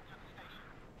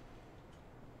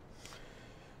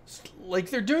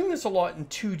 Like they're doing this a lot in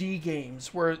 2D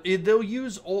games where they'll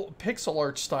use old pixel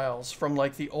art styles from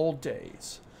like the old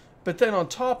days, but then on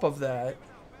top of that.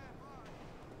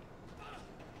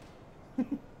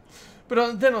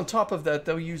 Then on top of that,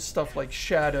 they'll use stuff like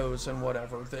shadows and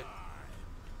whatever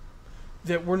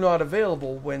that were not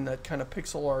available when that kind of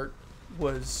pixel art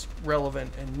was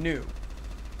relevant and new.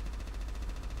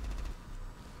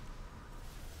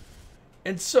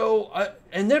 And so,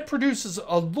 and that produces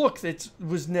a look that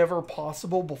was never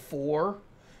possible before.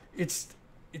 It's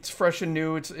fresh and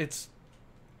new. It's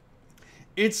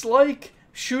like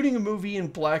shooting a movie in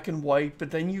black and white,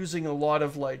 but then using a lot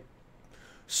of like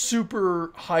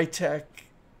super high-tech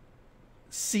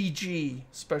CG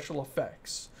special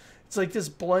effects. It's like this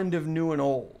blend of new and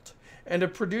old. And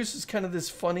it produces kind of this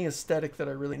funny aesthetic that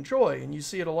I really enjoy. And you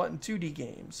see it a lot in 2D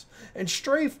games. And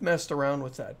Strafe messed around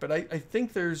with that. But I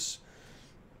think there's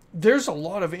a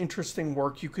lot of interesting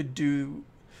work you could do.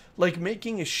 Like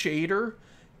making a shader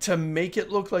to make it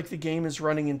look like the game is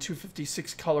running in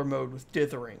 256 color mode with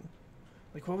dithering.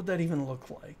 Like, what would that even look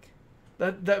like?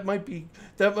 That might be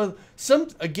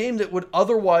a game that would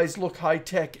otherwise look high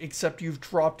tech, except you've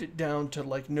dropped it down to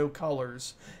like no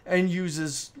colors and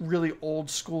uses really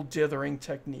old school dithering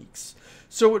techniques.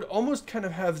 So it would almost kind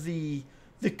of have the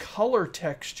color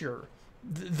texture,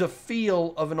 the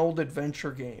feel of an old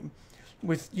adventure game,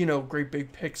 with great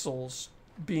big pixels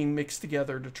being mixed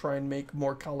together to try and make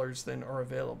more colors than are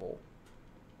available.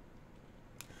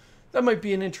 That might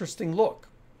be an interesting look.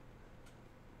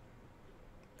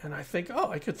 And I think,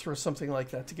 oh, I could throw something like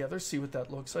that together, see what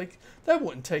that looks like. That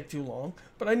wouldn't take too long.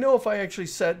 But I know if I actually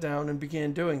sat down and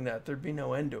began doing that, there'd be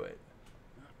no end to it.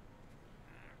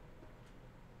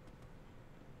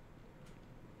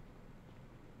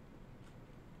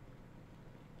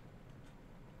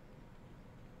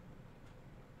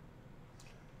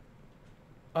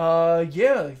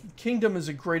 Yeah, Kingdom is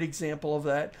a great example of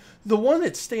that. The one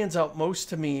that stands out most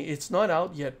to me, it's not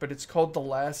out yet, but it's called The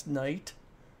Last Night.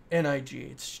 Night.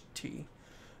 It's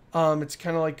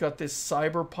kind of like got this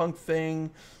cyberpunk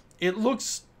thing. It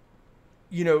looks,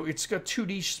 it's got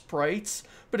 2D sprites,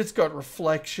 but it's got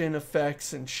reflection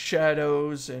effects and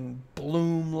shadows and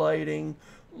bloom lighting.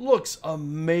 Looks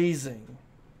amazing.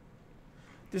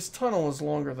 This tunnel is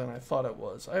longer than I thought it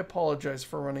was. I apologize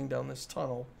for running down this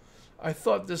tunnel. I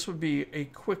thought this would be a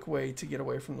quick way to get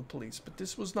away from the police, but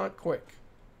this was not quick.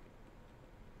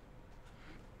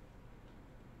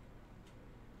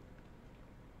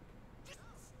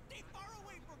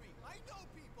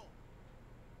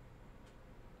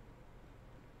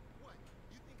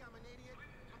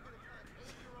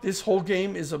 This whole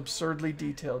game is absurdly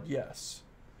detailed, yes.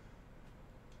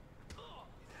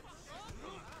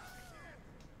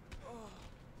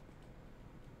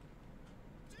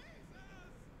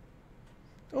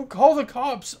 Don't call the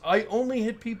cops. I only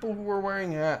hit people who were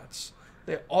wearing hats.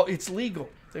 It's legal.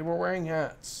 They were wearing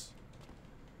hats.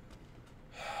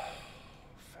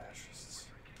 Fascists.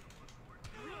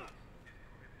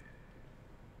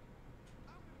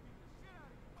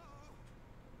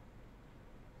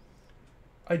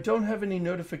 I don't have any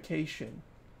notification.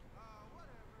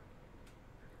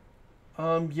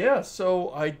 Yeah, so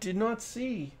I did not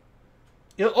see.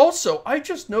 Also, I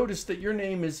just noticed that your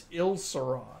name is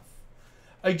Ilsaroth.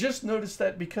 I just noticed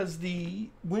that because the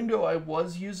window I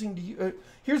was using to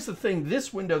here's the thing,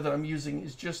 this window that I'm using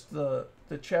is just the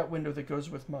chat window that goes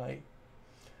with my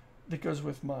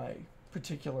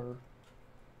particular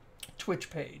Twitch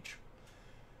page.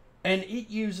 And it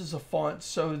uses a font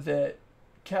so that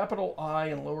capital I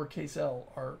and lowercase l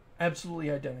are absolutely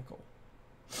identical.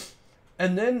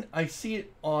 And then I see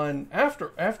it on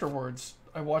afterwards.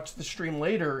 I watch the stream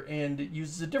later and it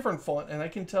uses a different font, and I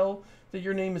can tell that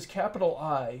your name is capital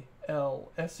I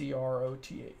L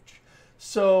Seroth.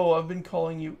 So I've been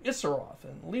calling you Issaroth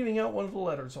and leaving out one of the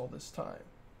letters all this time.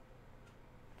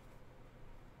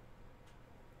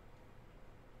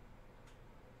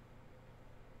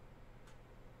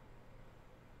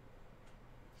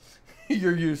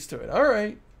 You're used to it. All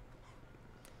right.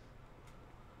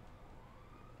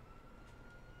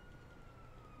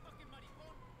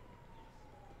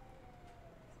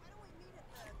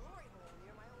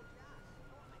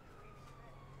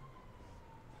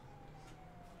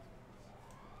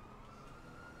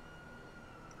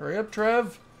 Hurry up,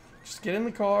 Trev. Just get in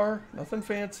the car. Nothing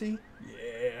fancy.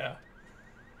 Yeah.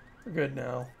 We're good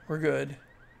now. We're good.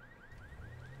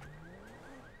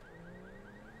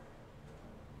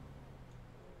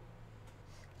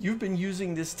 You've been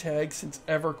using this tag since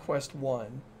EverQuest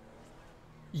 1.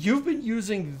 You've been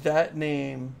using that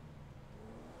name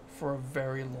for a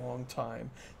very long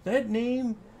time. That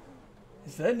name...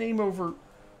 Is that name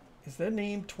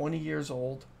 20 years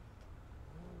old?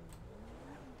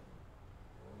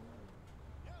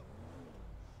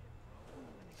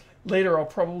 Later, I'll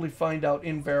probably find out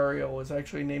Invarial is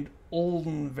actually named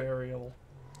Oldenvarial.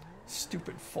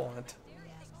 Stupid font.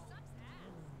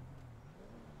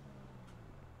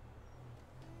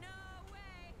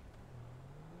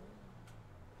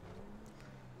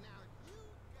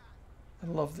 I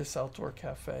love this outdoor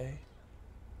cafe.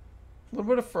 A little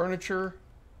bit of furniture.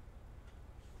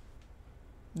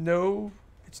 No,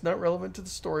 it's not relevant to the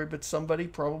story, but somebody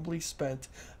probably spent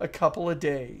a couple of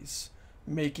days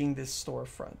making this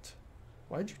storefront.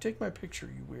 Why'd you take my picture,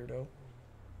 you weirdo?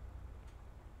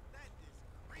 That is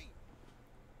great.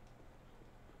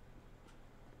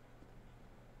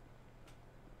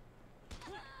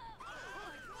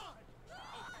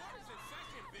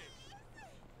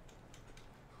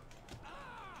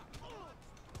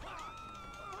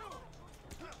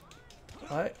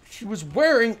 She was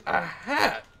wearing a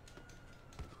hat.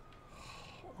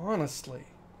 Honestly.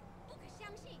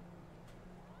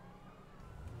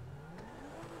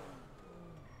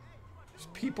 These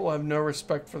people have no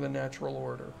respect for the natural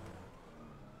order.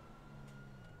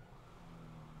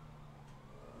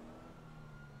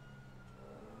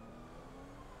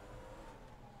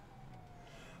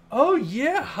 Oh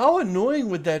yeah, how annoying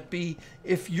would that be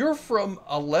if you're from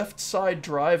a left side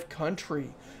drive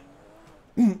country?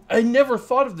 I never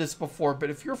thought of this before, but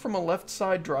if you're from a left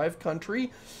side drive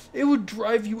country, it would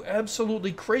drive you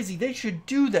absolutely crazy. They should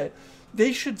do that.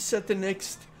 They should set the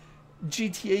next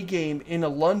GTA game in a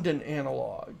London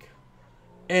analog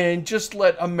and just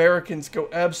let Americans go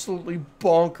absolutely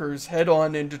bonkers head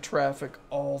on into traffic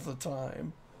all the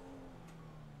time.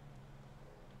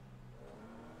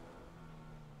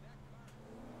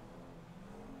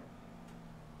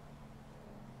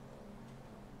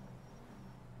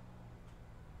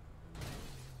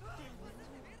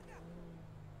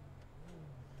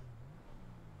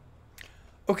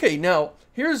 Okay, now,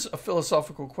 here's a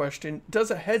philosophical question.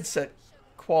 Does a headset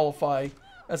qualify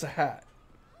as a hat?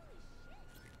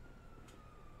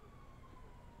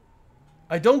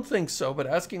 I don't think so, but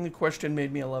asking the question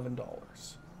made me $11.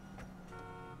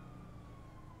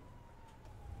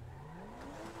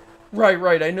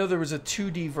 Right. I know there was a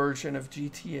 2D version of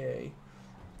GTA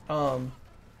that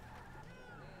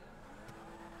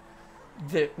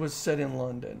was set in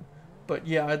London. But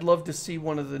yeah, I'd love to see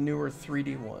one of the newer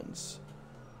 3D ones.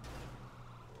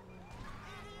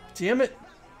 Damn it.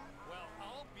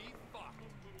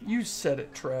 You said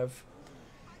it, Trev.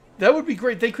 That would be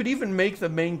great. They could even make the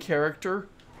main character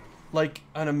like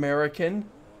an American.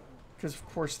 Because of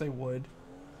course they would.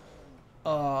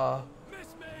 And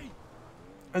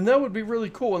that would be really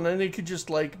cool. And then they could just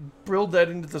like build that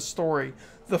into the story.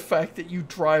 The fact that you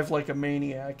drive like a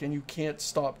maniac and you can't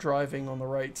stop driving on the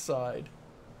right side.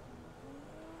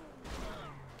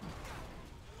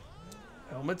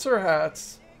 Helmets or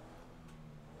hats?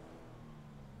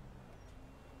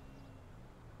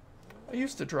 I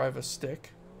used to drive a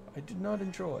stick. I did not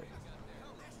enjoy.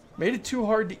 Made it too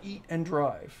hard to eat and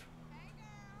drive.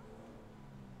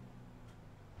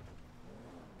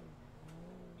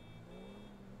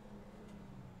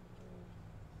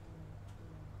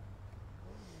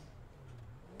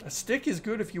 A stick is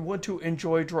good if you want to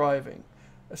enjoy driving.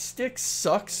 A stick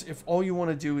sucks if all you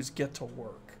want to do is get to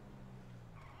work.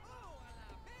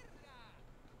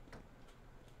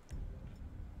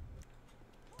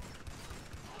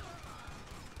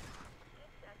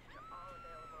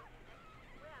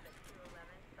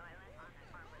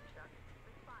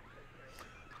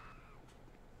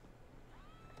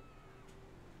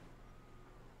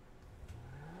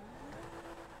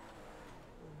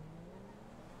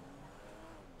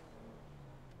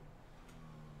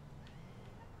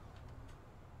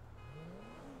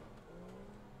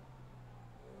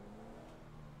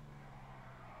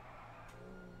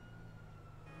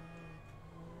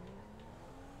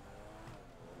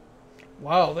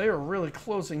 Wow, they are really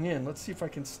closing in. Let's see if I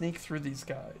can sneak through these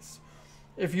guys.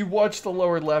 If you watch the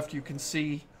lower left, you can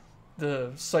see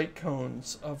the sight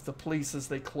cones of the police as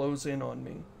they close in on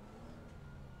me.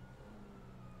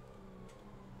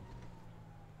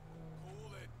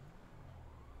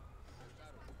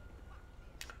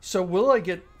 So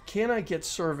can I get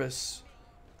service?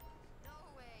 No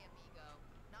way, amigo.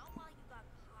 Not while you got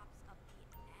cops up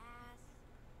the ass.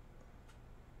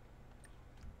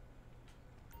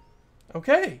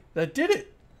 Okay, that did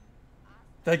it.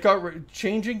 That got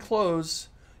changing clothes.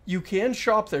 You can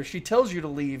shop there. She tells you to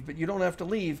leave, but you don't have to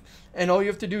leave. And all you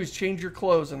have to do is change your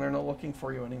clothes, and they're not looking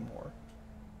for you anymore.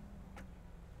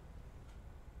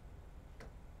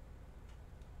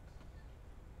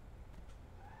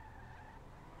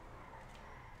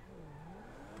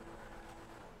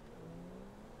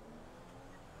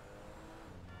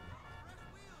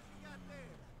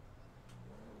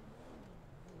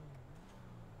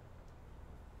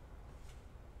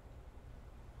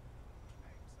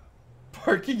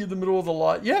 Parking in the middle of the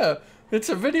lot. Yeah, it's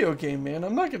a video game, man.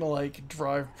 I'm not gonna, like,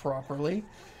 drive properly.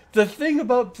 The thing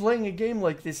about playing a game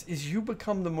like this is you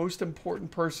become the most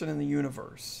important person in the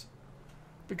universe.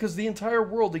 Because the entire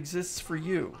world exists for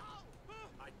you.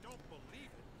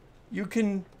 You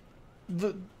can...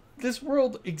 This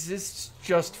world exists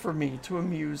just for me, to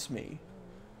amuse me.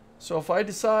 So if I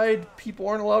decide people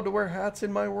aren't allowed to wear hats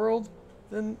in my world,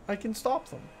 then I can stop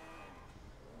them.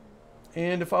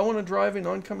 And if I want to drive in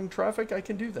oncoming traffic, I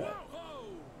can do that.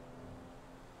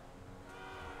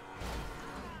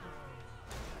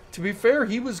 To be fair,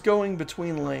 he was going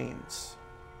between lanes.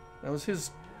 That was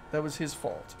his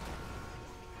fault.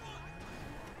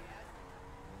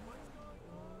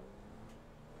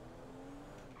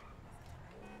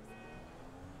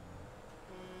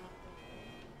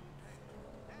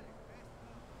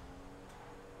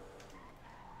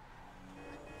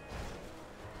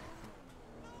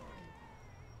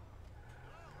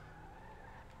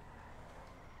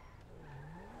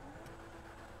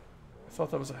 I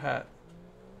thought that was a hat.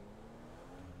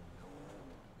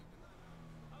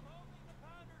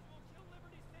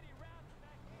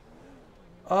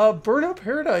 Burnout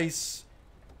Paradise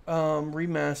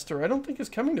remaster. I don't think it's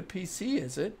coming to PC,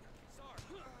 is it?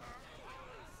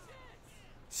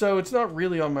 So it's not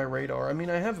really on my radar. I mean,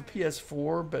 I have a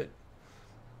PS4, but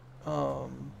I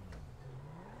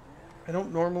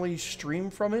don't normally stream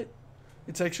from it.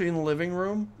 It's actually in the living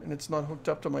room, and it's not hooked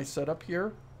up to my setup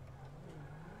here.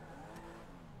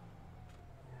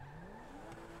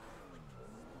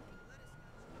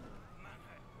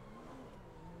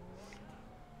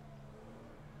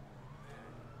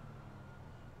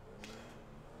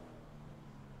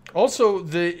 Also,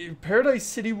 the Paradise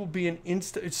City will be an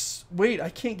wait, I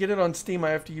can't get it on Steam.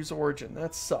 I have to use Origin.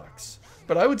 That sucks.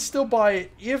 But I would still buy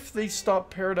it if they stop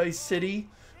Paradise City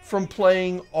from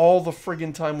playing all the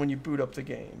friggin' time when you boot up the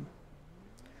game.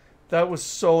 That was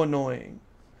so annoying.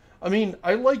 I mean,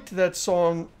 I liked that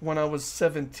song when I was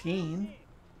 17.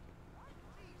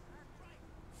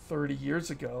 30 years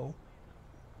ago.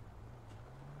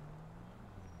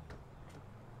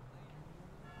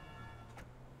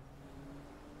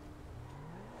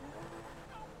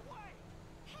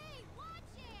 Hey, watch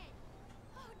it!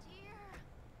 Oh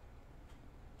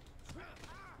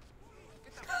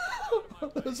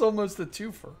dear. That was almost a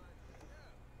twofer.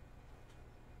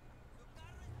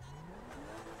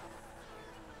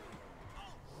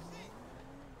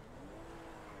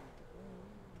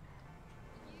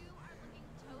 You are looking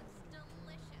totes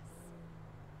delicious.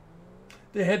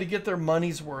 They had to get their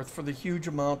money's worth for the huge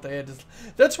amount they had to...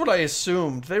 That's what I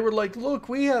assumed. They were like, look,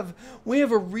 we have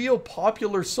a real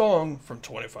popular song from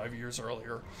 25 years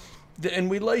earlier, and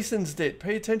we licensed it.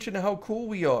 Pay attention to how cool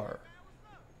we are.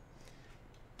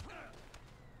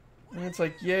 And it's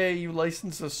like, yay, you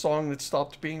licensed a song that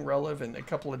stopped being relevant a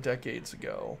couple of decades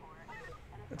ago.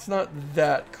 It's not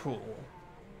that cool.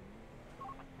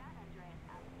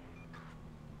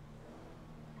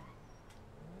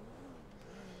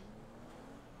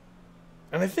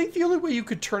 And I think the only way you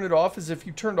could turn it off is if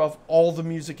you turned off all the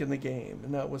music in the game,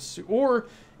 and that was, or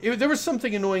there was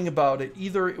something annoying about it.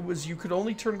 Either it was you could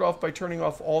only turn it off by turning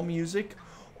off all music,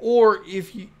 or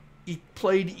if it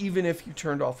played even if you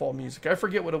turned off all music. I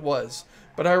forget what it was,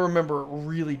 but I remember it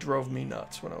really drove me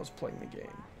nuts when I was playing the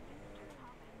game.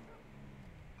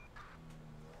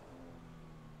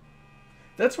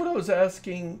 That's what I was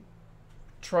asking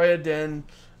Triaden.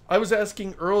 I was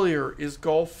asking earlier, is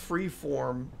golf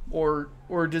freeform, or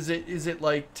is it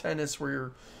like tennis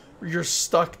where you're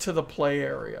stuck to the play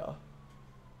area?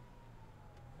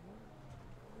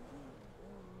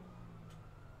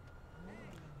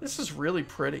 This is really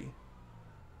pretty.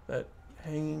 That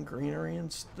hanging greenery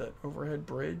and that overhead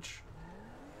bridge.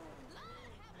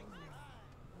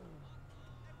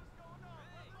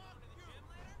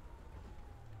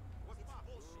 What's my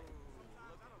bullshit?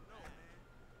 Sometimes I don't know, man.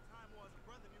 Time was a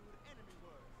brother knew who the enemy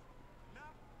was. Now,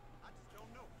 I just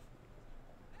don't know.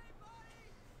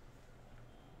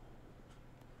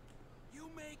 You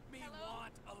make me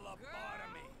want a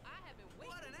lobotomy. I have been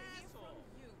waiting What an to hear asshole.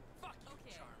 from you. Fuck you,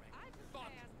 Okay, Charming. I just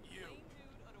Fuck asked the you. main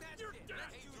dude of the That's week. it.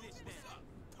 Let's do this What's now. up,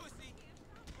 pussy?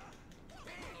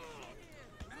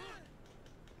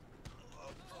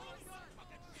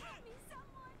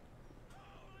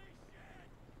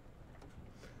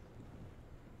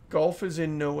 Golf is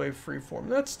in no way freeform.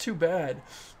 That's too bad.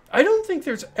 I don't think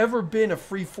there's ever been a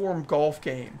freeform golf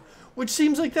game, which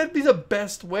seems like that'd be the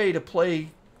best way to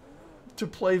play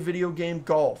video game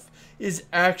golf, is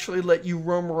actually let you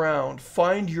roam around,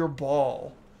 find your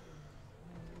ball.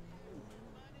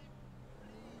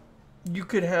 You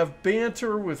could have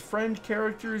banter with friend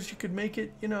characters. You could make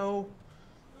it, you know,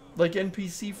 like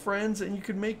NPC friends, and you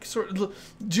could make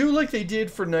do like they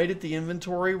did for Night at the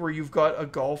Inventory, where you've got a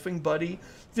golfing buddy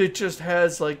that just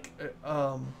has like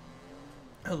a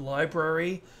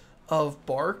library of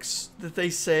barks that they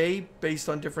say based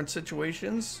on different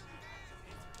situations.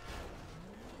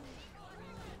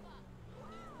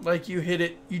 Like you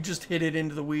just hit it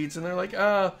into the weeds, and they're like,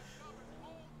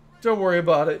 don't worry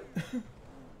about it.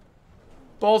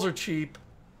 Balls are cheap.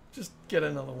 Just get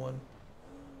another one.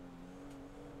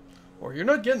 Or you're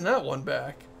not getting that one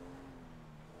back.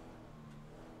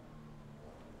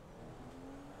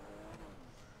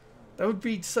 That would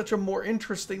be such a more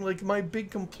interesting, like my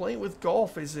big complaint with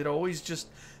golf is it always just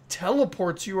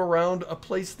teleports you around a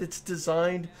place that's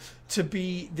designed to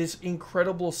be this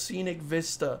incredible scenic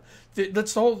vista.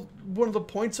 That's all one of the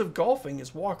points of golfing,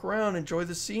 is walk around, enjoy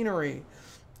the scenery.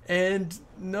 And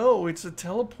no, it's a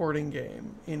teleporting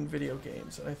game in video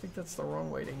games, and I think that's the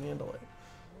wrong way to handle it.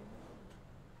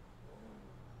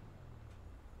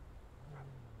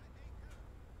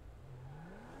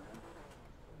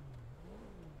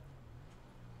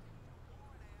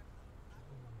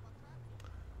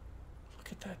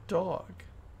 Look at that dog.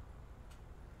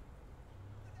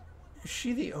 Is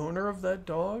she the owner of that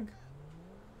dog?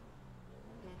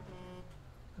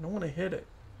 I don't want to hit it.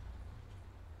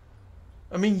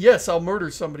 I mean, yes, I'll murder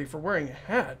somebody for wearing a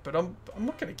hat, but I'm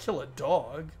not going to kill a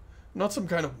dog. I'm not some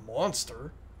kind of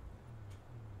monster.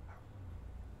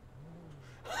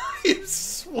 You've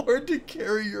sworn to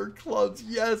carry your clubs,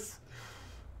 yes.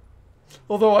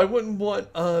 Although I wouldn't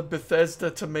want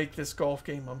Bethesda to make this golf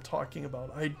game I'm talking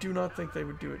about. I do not think they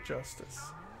would do it justice.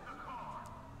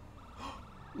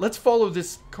 Let's follow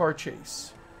this car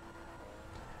chase.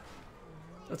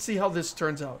 Let's see how this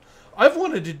turns out. I've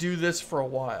wanted to do this for a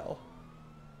while,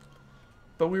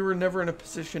 but we were never in a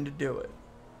position to do it.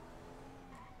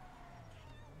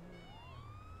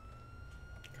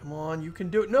 Come on, you can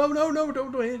do it. No, no, no,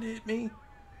 don't hit me.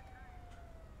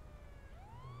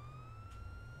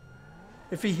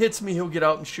 If he hits me, he'll get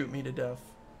out and shoot me to death.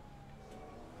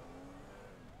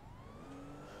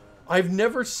 I've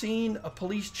never seen a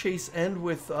police chase end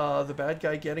with the bad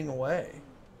guy getting away.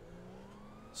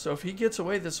 So if he gets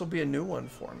away, this will be a new one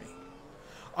for me.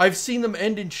 I've seen them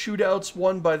end in shootouts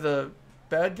won by the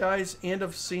bad guys, and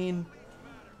I've seen,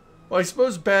 well, I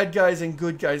suppose bad guys and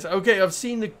good guys. Okay, I've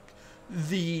seen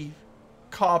the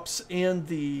cops and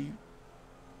the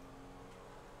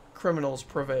criminals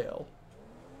prevail.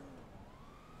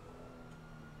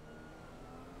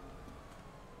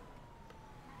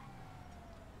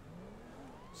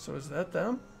 So is that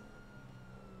them?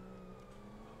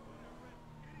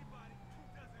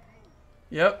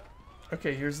 Yep.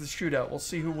 Okay, here's the shootout. We'll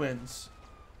see who wins.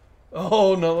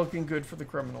 Oh, not looking good for the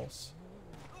criminals.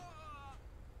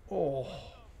 Oh.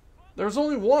 There's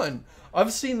only one.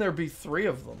 I've seen there be 3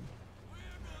 of them.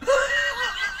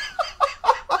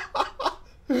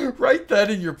 Write that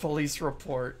in your police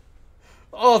report.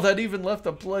 Oh, that even left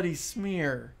a bloody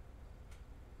smear.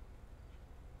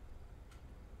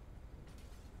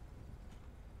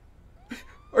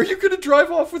 Are you gonna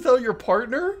drive off without your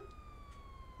partner?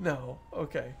 No.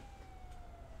 Okay.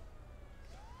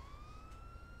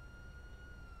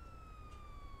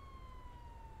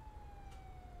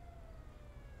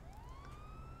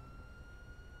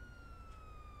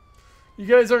 You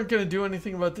guys aren't gonna do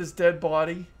anything about this dead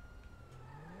body?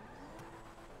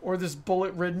 Or this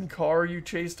bullet-ridden car you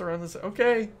chased around this...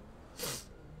 Okay.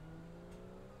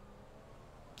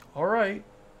 Alright.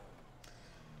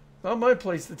 Not my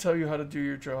place to tell you how to do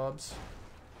your jobs.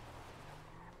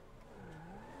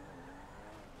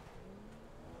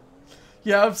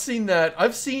 Yeah, I've seen that.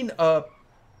 I've seen,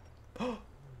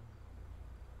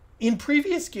 in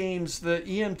previous games, the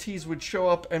EMTs would show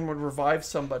up and would revive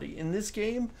somebody. In this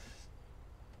game,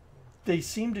 they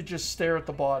seem to just stare at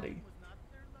the body.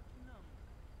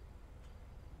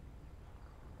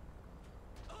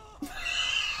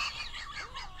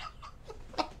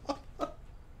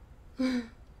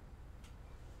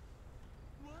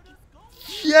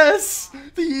 Yes!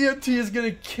 The EMT is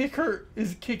gonna kick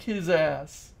his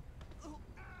ass.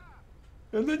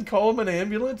 And then call him an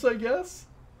ambulance, I guess?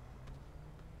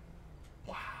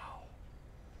 Wow.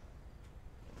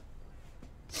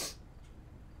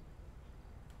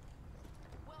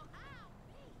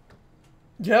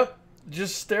 Yep.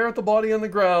 Just stare at the body on the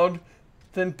ground,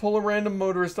 then pull a random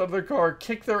motorist out of their car,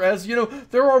 kick their ass. You know,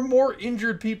 there are more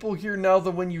injured people here now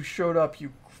than when you showed up,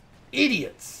 you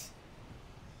idiots.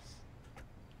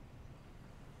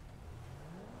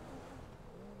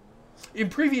 In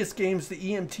previous games, the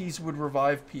EMTs would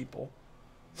revive people.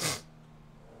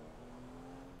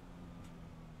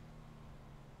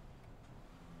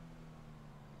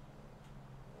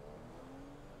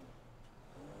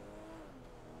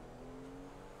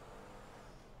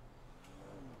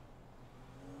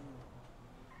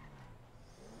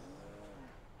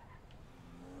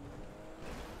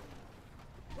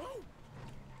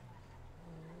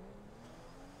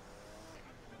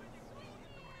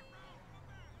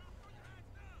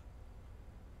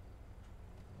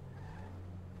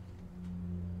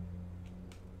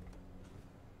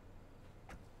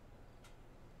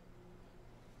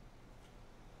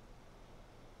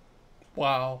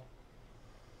 Wow.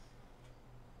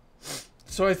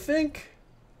 So I think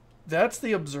that's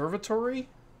the observatory.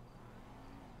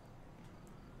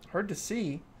 Hard to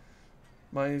see.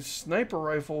 My sniper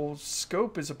rifle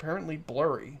scope is apparently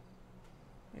blurry.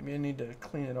 Maybe I need to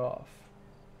clean it off.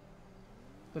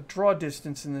 The draw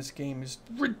distance in this game is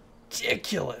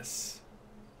ridiculous.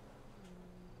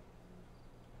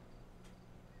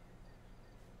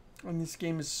 And this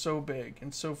game is so big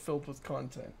and so filled with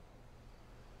content.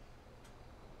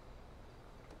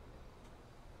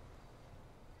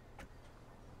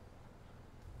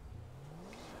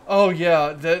 Oh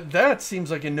yeah, that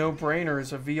seems like a no-brainer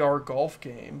as a VR golf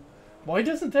game. Why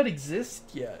doesn't that exist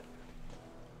yet?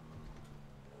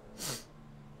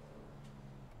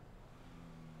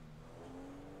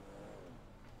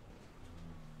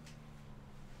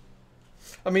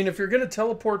 I mean, if you're going to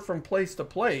teleport from place to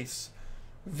place,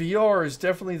 VR is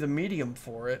definitely the medium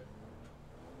for it.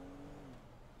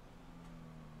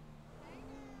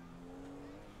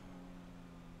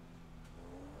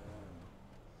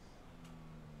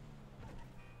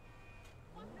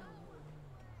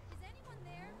 Is anyone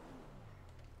there?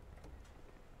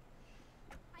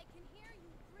 I can hear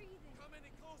you breathing. Come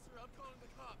any closer, I'm calling the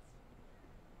cops.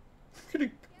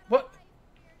 What? Hi,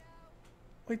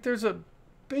 weirdo. Wait, there's a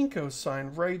Binko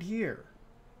sign right here.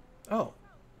 Oh,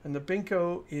 and the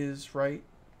Binko is right.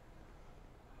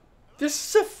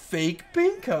 This is a fake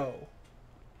Binko.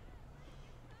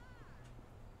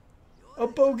 A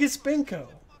bogus Binko.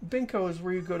 Binko is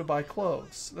where you go to buy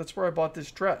clothes. That's where I bought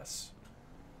this dress.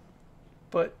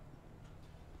 But,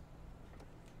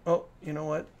 oh, you know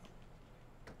what?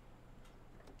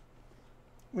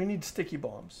 We need sticky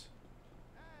bombs.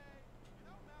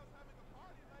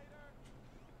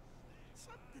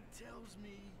 Something tells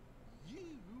me you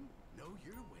know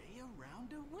your way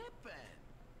around a weapon.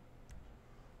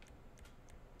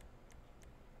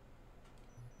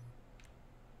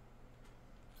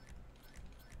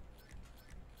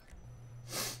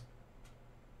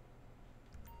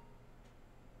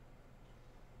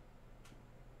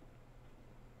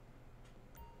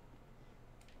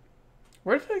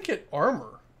 Where did I get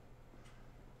armor?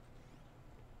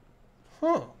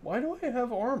 Huh, why do I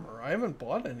have armor? I haven't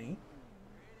bought any.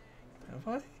 Have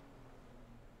I?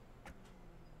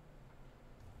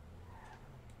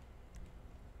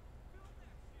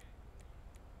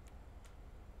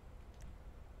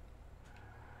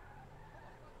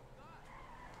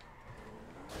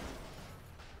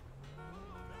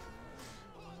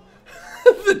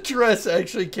 The dress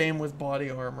actually came with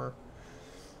body armor.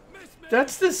 Miss me!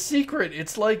 That's the secret.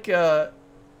 It's like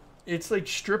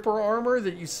stripper armor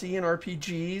that you see in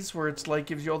RPGs where it's like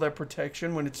gives you all that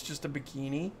protection when it's just a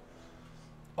bikini.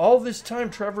 All this time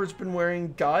Trevor's been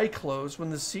wearing guy clothes when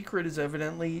the secret is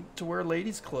evidently to wear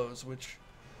ladies' clothes, which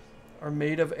are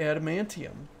made of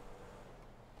adamantium.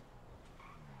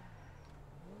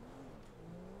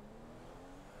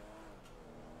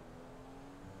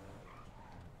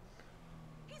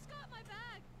 He's got my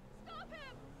bag! Stop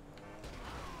him!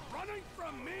 Running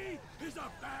from me is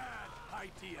a bad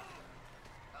idea.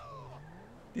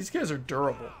 These guys are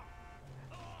durable.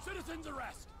 Citizen's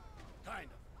arrest. Kind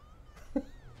of.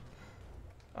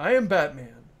 I am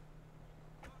Batman.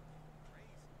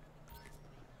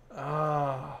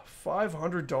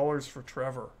 $500 for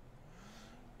Trevor.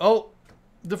 Oh,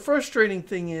 the frustrating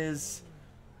thing is,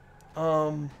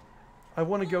 I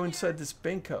want to go inside this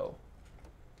Benko.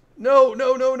 No,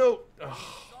 no, no, no. Ugh.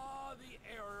 Saw the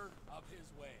error of his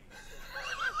way.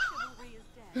 Chivalry is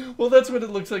dead. Well, that's what it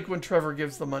looks like when Trevor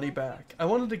gives the money back. I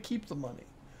wanted to keep the money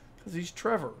because he's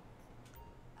Trevor.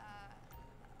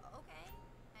 Okay.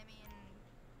 I mean,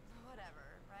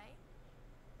 whatever, right?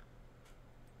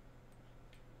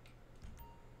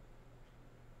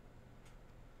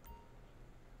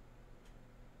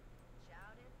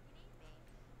 Shout if you need me.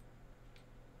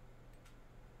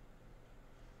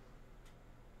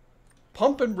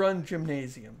 Pump and Run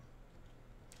Gymnasium.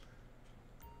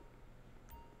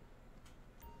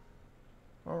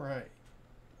 All right.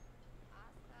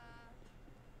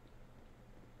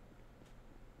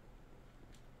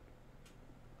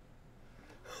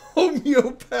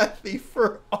 Homeopathy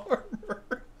for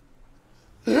armor.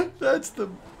 That's the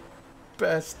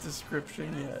best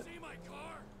description yet. See my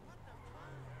car?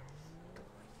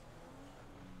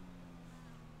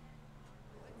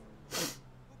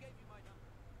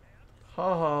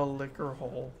 Haha, liquor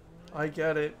hole. I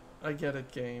get it. I get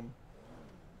it, game.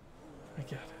 I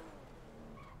get it.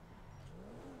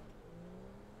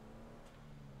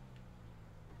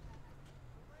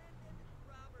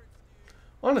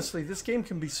 Honestly, this game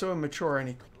can be so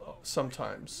immature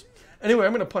sometimes. Anyway,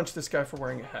 I'm going to punch this guy for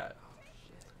wearing a hat.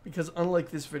 Because unlike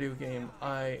this video game,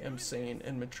 I am sane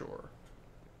and mature.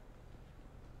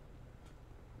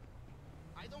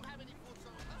 I don't have any food, so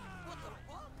what the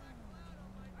fuck?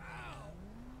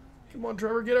 Come on,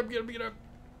 Trevor, get up, get up, get up.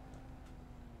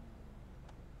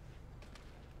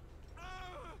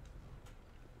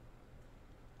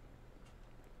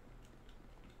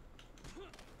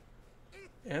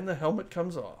 And the helmet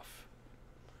comes off.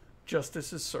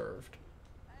 Justice is served.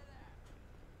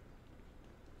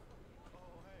 Oh,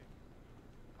 hey.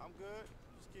 I'm good.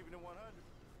 Just keeping it 100.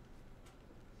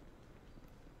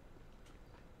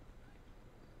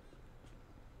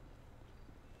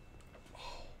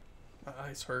 My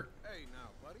eyes hurt. Hey, now,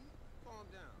 buddy. Calm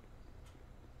down.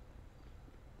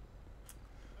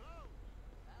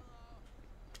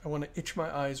 I want to itch my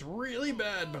eyes really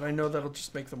bad, but I know that'll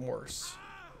just make them worse.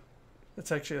 That's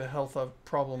actually the health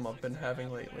problem I've been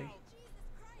having lately.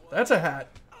 That's a hat.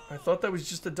 I thought that was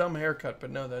just a dumb haircut, but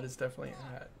no, that is definitely a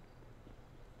hat.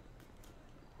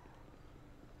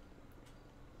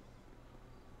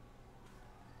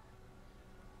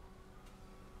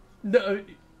 No,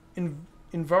 in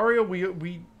Vario,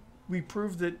 we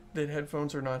proved that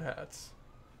headphones are not hats.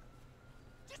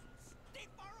 Just stay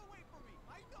far away from me.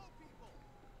 I know people.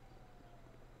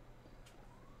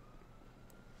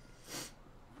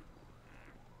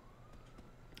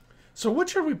 So what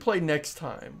should we play next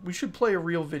time? We should play a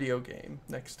real video game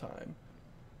next time.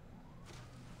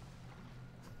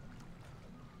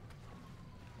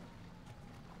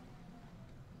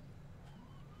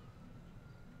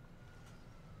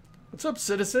 What's up,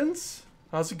 citizens?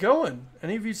 How's it going?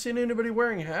 Any of you seen anybody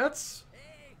wearing hats?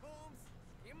 Hey, Holmes.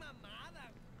 Qué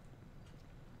mamada.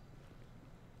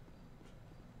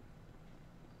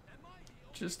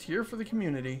 Just here for the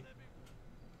community.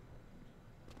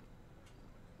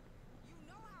 You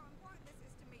know how important this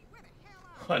is to me. Where the hell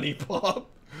are Honey Pop.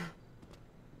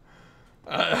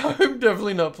 I'm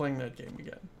definitely not playing that game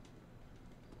again.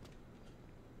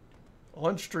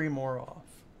 On stream or off.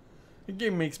 The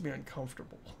game makes me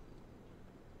uncomfortable.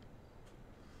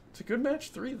 It's a good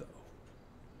match 3 though.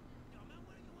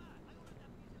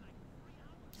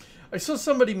 I saw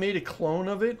somebody made a clone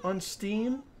of it on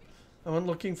Steam. I went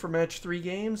looking for match 3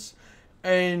 games,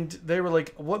 and they were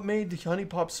like, "What made Honey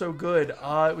Pop so good?"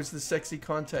 It was the sexy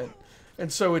content,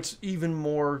 and so it's even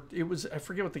more. It was, I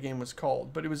forget what the game was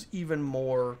called, but it was even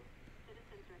more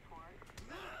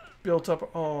built up.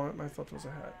 Oh, I thought it was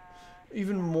a hat.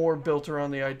 Even more built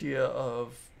around the idea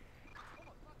of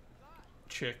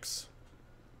chicks.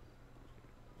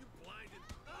 You blinded.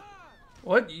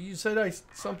 What? You said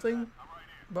something? I'm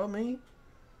about me?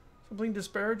 Something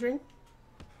disparaging?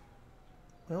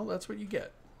 Well, that's what you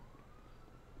get.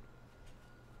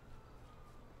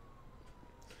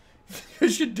 I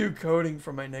should do coding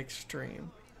for my next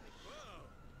stream.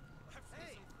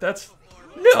 That's...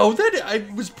 No, that I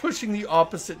was pushing the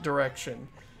opposite direction.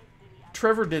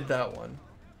 Trevor did that one.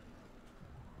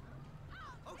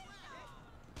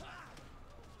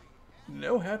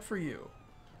 No hat for you.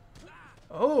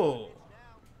 Oh.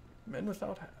 Men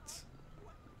without hats.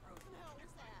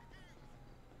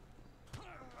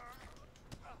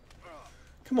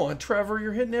 Come on, Trevor,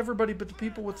 you're hitting everybody but the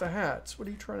people with the hats. What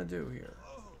are you trying to do here?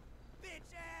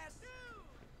 Bitch ass! We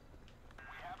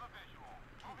have a visual.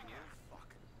 Moving in.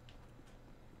 Fuck.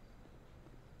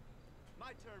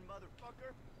 My turn,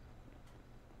 motherfucker.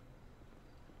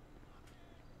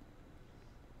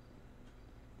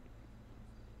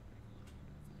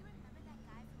 You remember that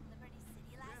guy from Liberty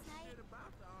City last night? Shit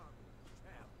about the army.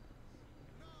 Hell.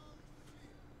 No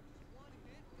shit. One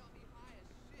hit got me high as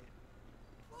shit.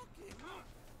 Fucking damn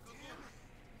it.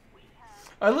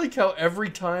 I like how every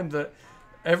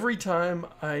time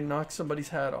I knock somebody's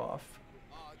hat off,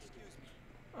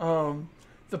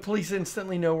 the police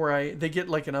instantly know where they get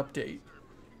like an update.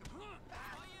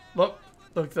 Look,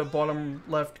 the bottom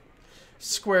left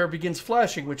square begins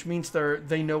flashing, which means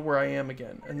they know where I am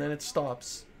again, and then it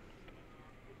stops.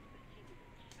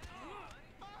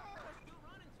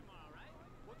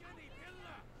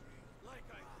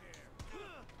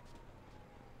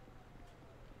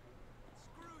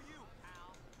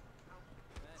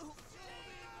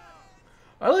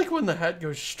 I like when the hat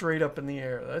goes straight up in the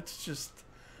air.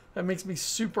 That makes me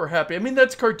super happy. I mean,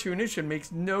 that's cartoonish and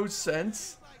makes no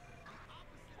sense.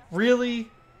 Really?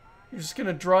 You're just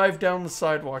gonna drive down the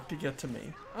sidewalk to get to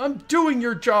me. I'm doing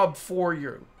your job for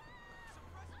you.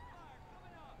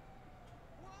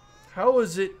 How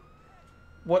is it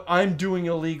what I'm doing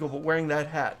illegal, but wearing that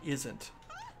hat isn't?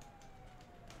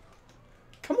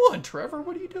 Come on, Trevor,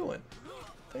 what are you doing?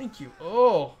 Thank you.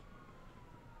 Oh.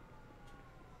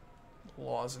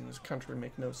 Laws in this country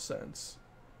make no sense.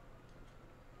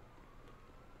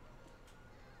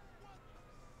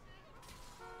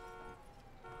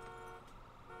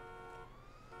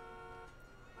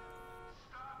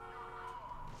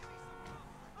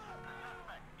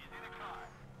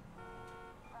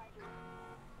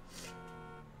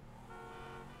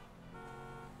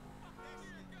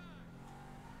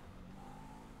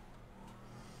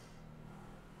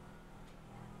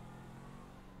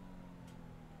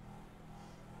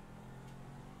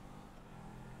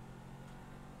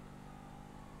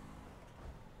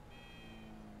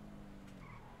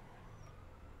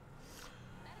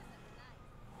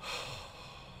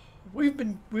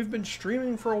 We've been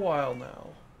streaming for a while now.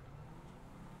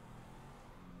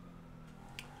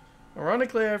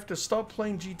 Ironically, I have to stop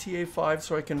playing GTA 5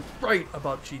 so I can write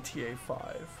about GTA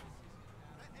 5.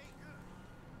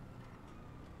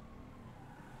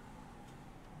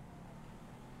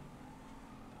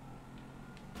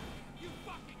 You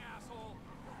fucking asshole!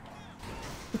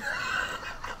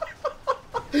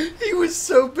 He was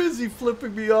so busy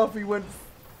flipping me off, he went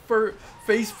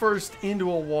face first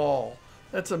into a wall.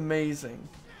 That's amazing.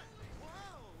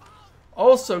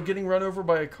 Also, getting run over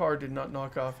by a car did not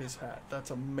knock off his hat.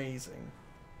 That's amazing.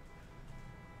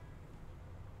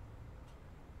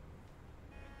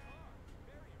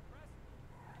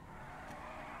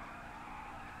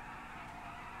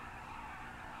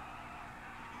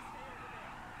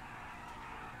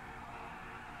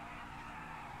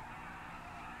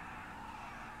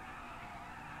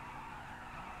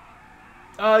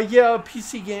 Yeah, a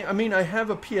PC game. I mean, I have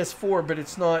a PS4, but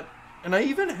it's not... And I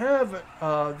even have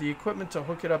the equipment to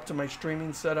hook it up to my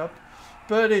streaming setup.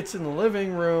 But it's in the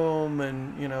living room,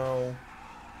 and, you know...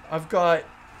 I've got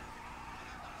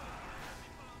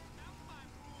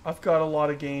a lot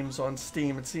of games on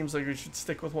Steam. It seems like we should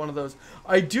stick with one of those.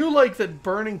 I do like that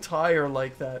burning tire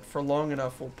like that for long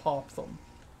enough will pop them.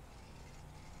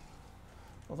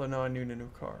 Although now I need a new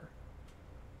car.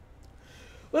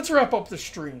 Let's wrap up the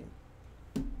stream.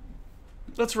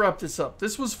 Let's wrap this up.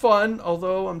 This was fun,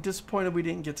 although I'm disappointed we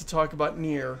didn't get to talk about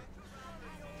Nier.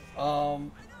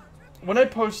 When I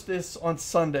post this on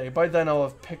Sunday, by then I'll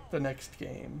have picked the next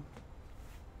game.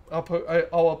 I'll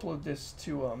upload this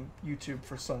to YouTube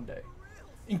for Sunday,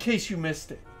 in case you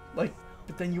missed it. Like,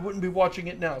 but then you wouldn't be watching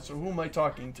it now. So who am I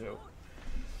talking to?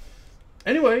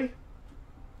 Anyway.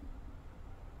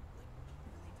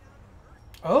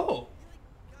 Oh.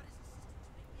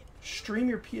 Stream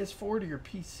your PS4 to your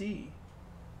PC.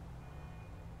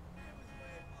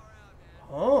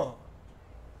 Huh.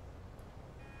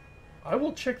 I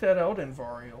will check that out,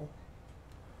 Envario.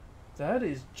 That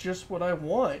is just what I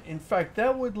want. In fact,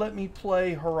 that would let me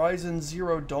play Horizon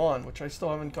Zero Dawn, which I still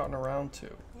haven't gotten around to.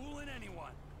 Fooling anyone.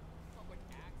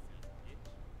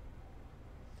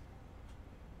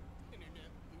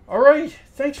 Alright,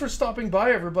 thanks for stopping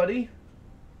by, everybody.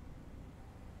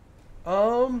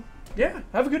 Yeah,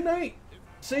 have a good night.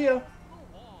 See ya.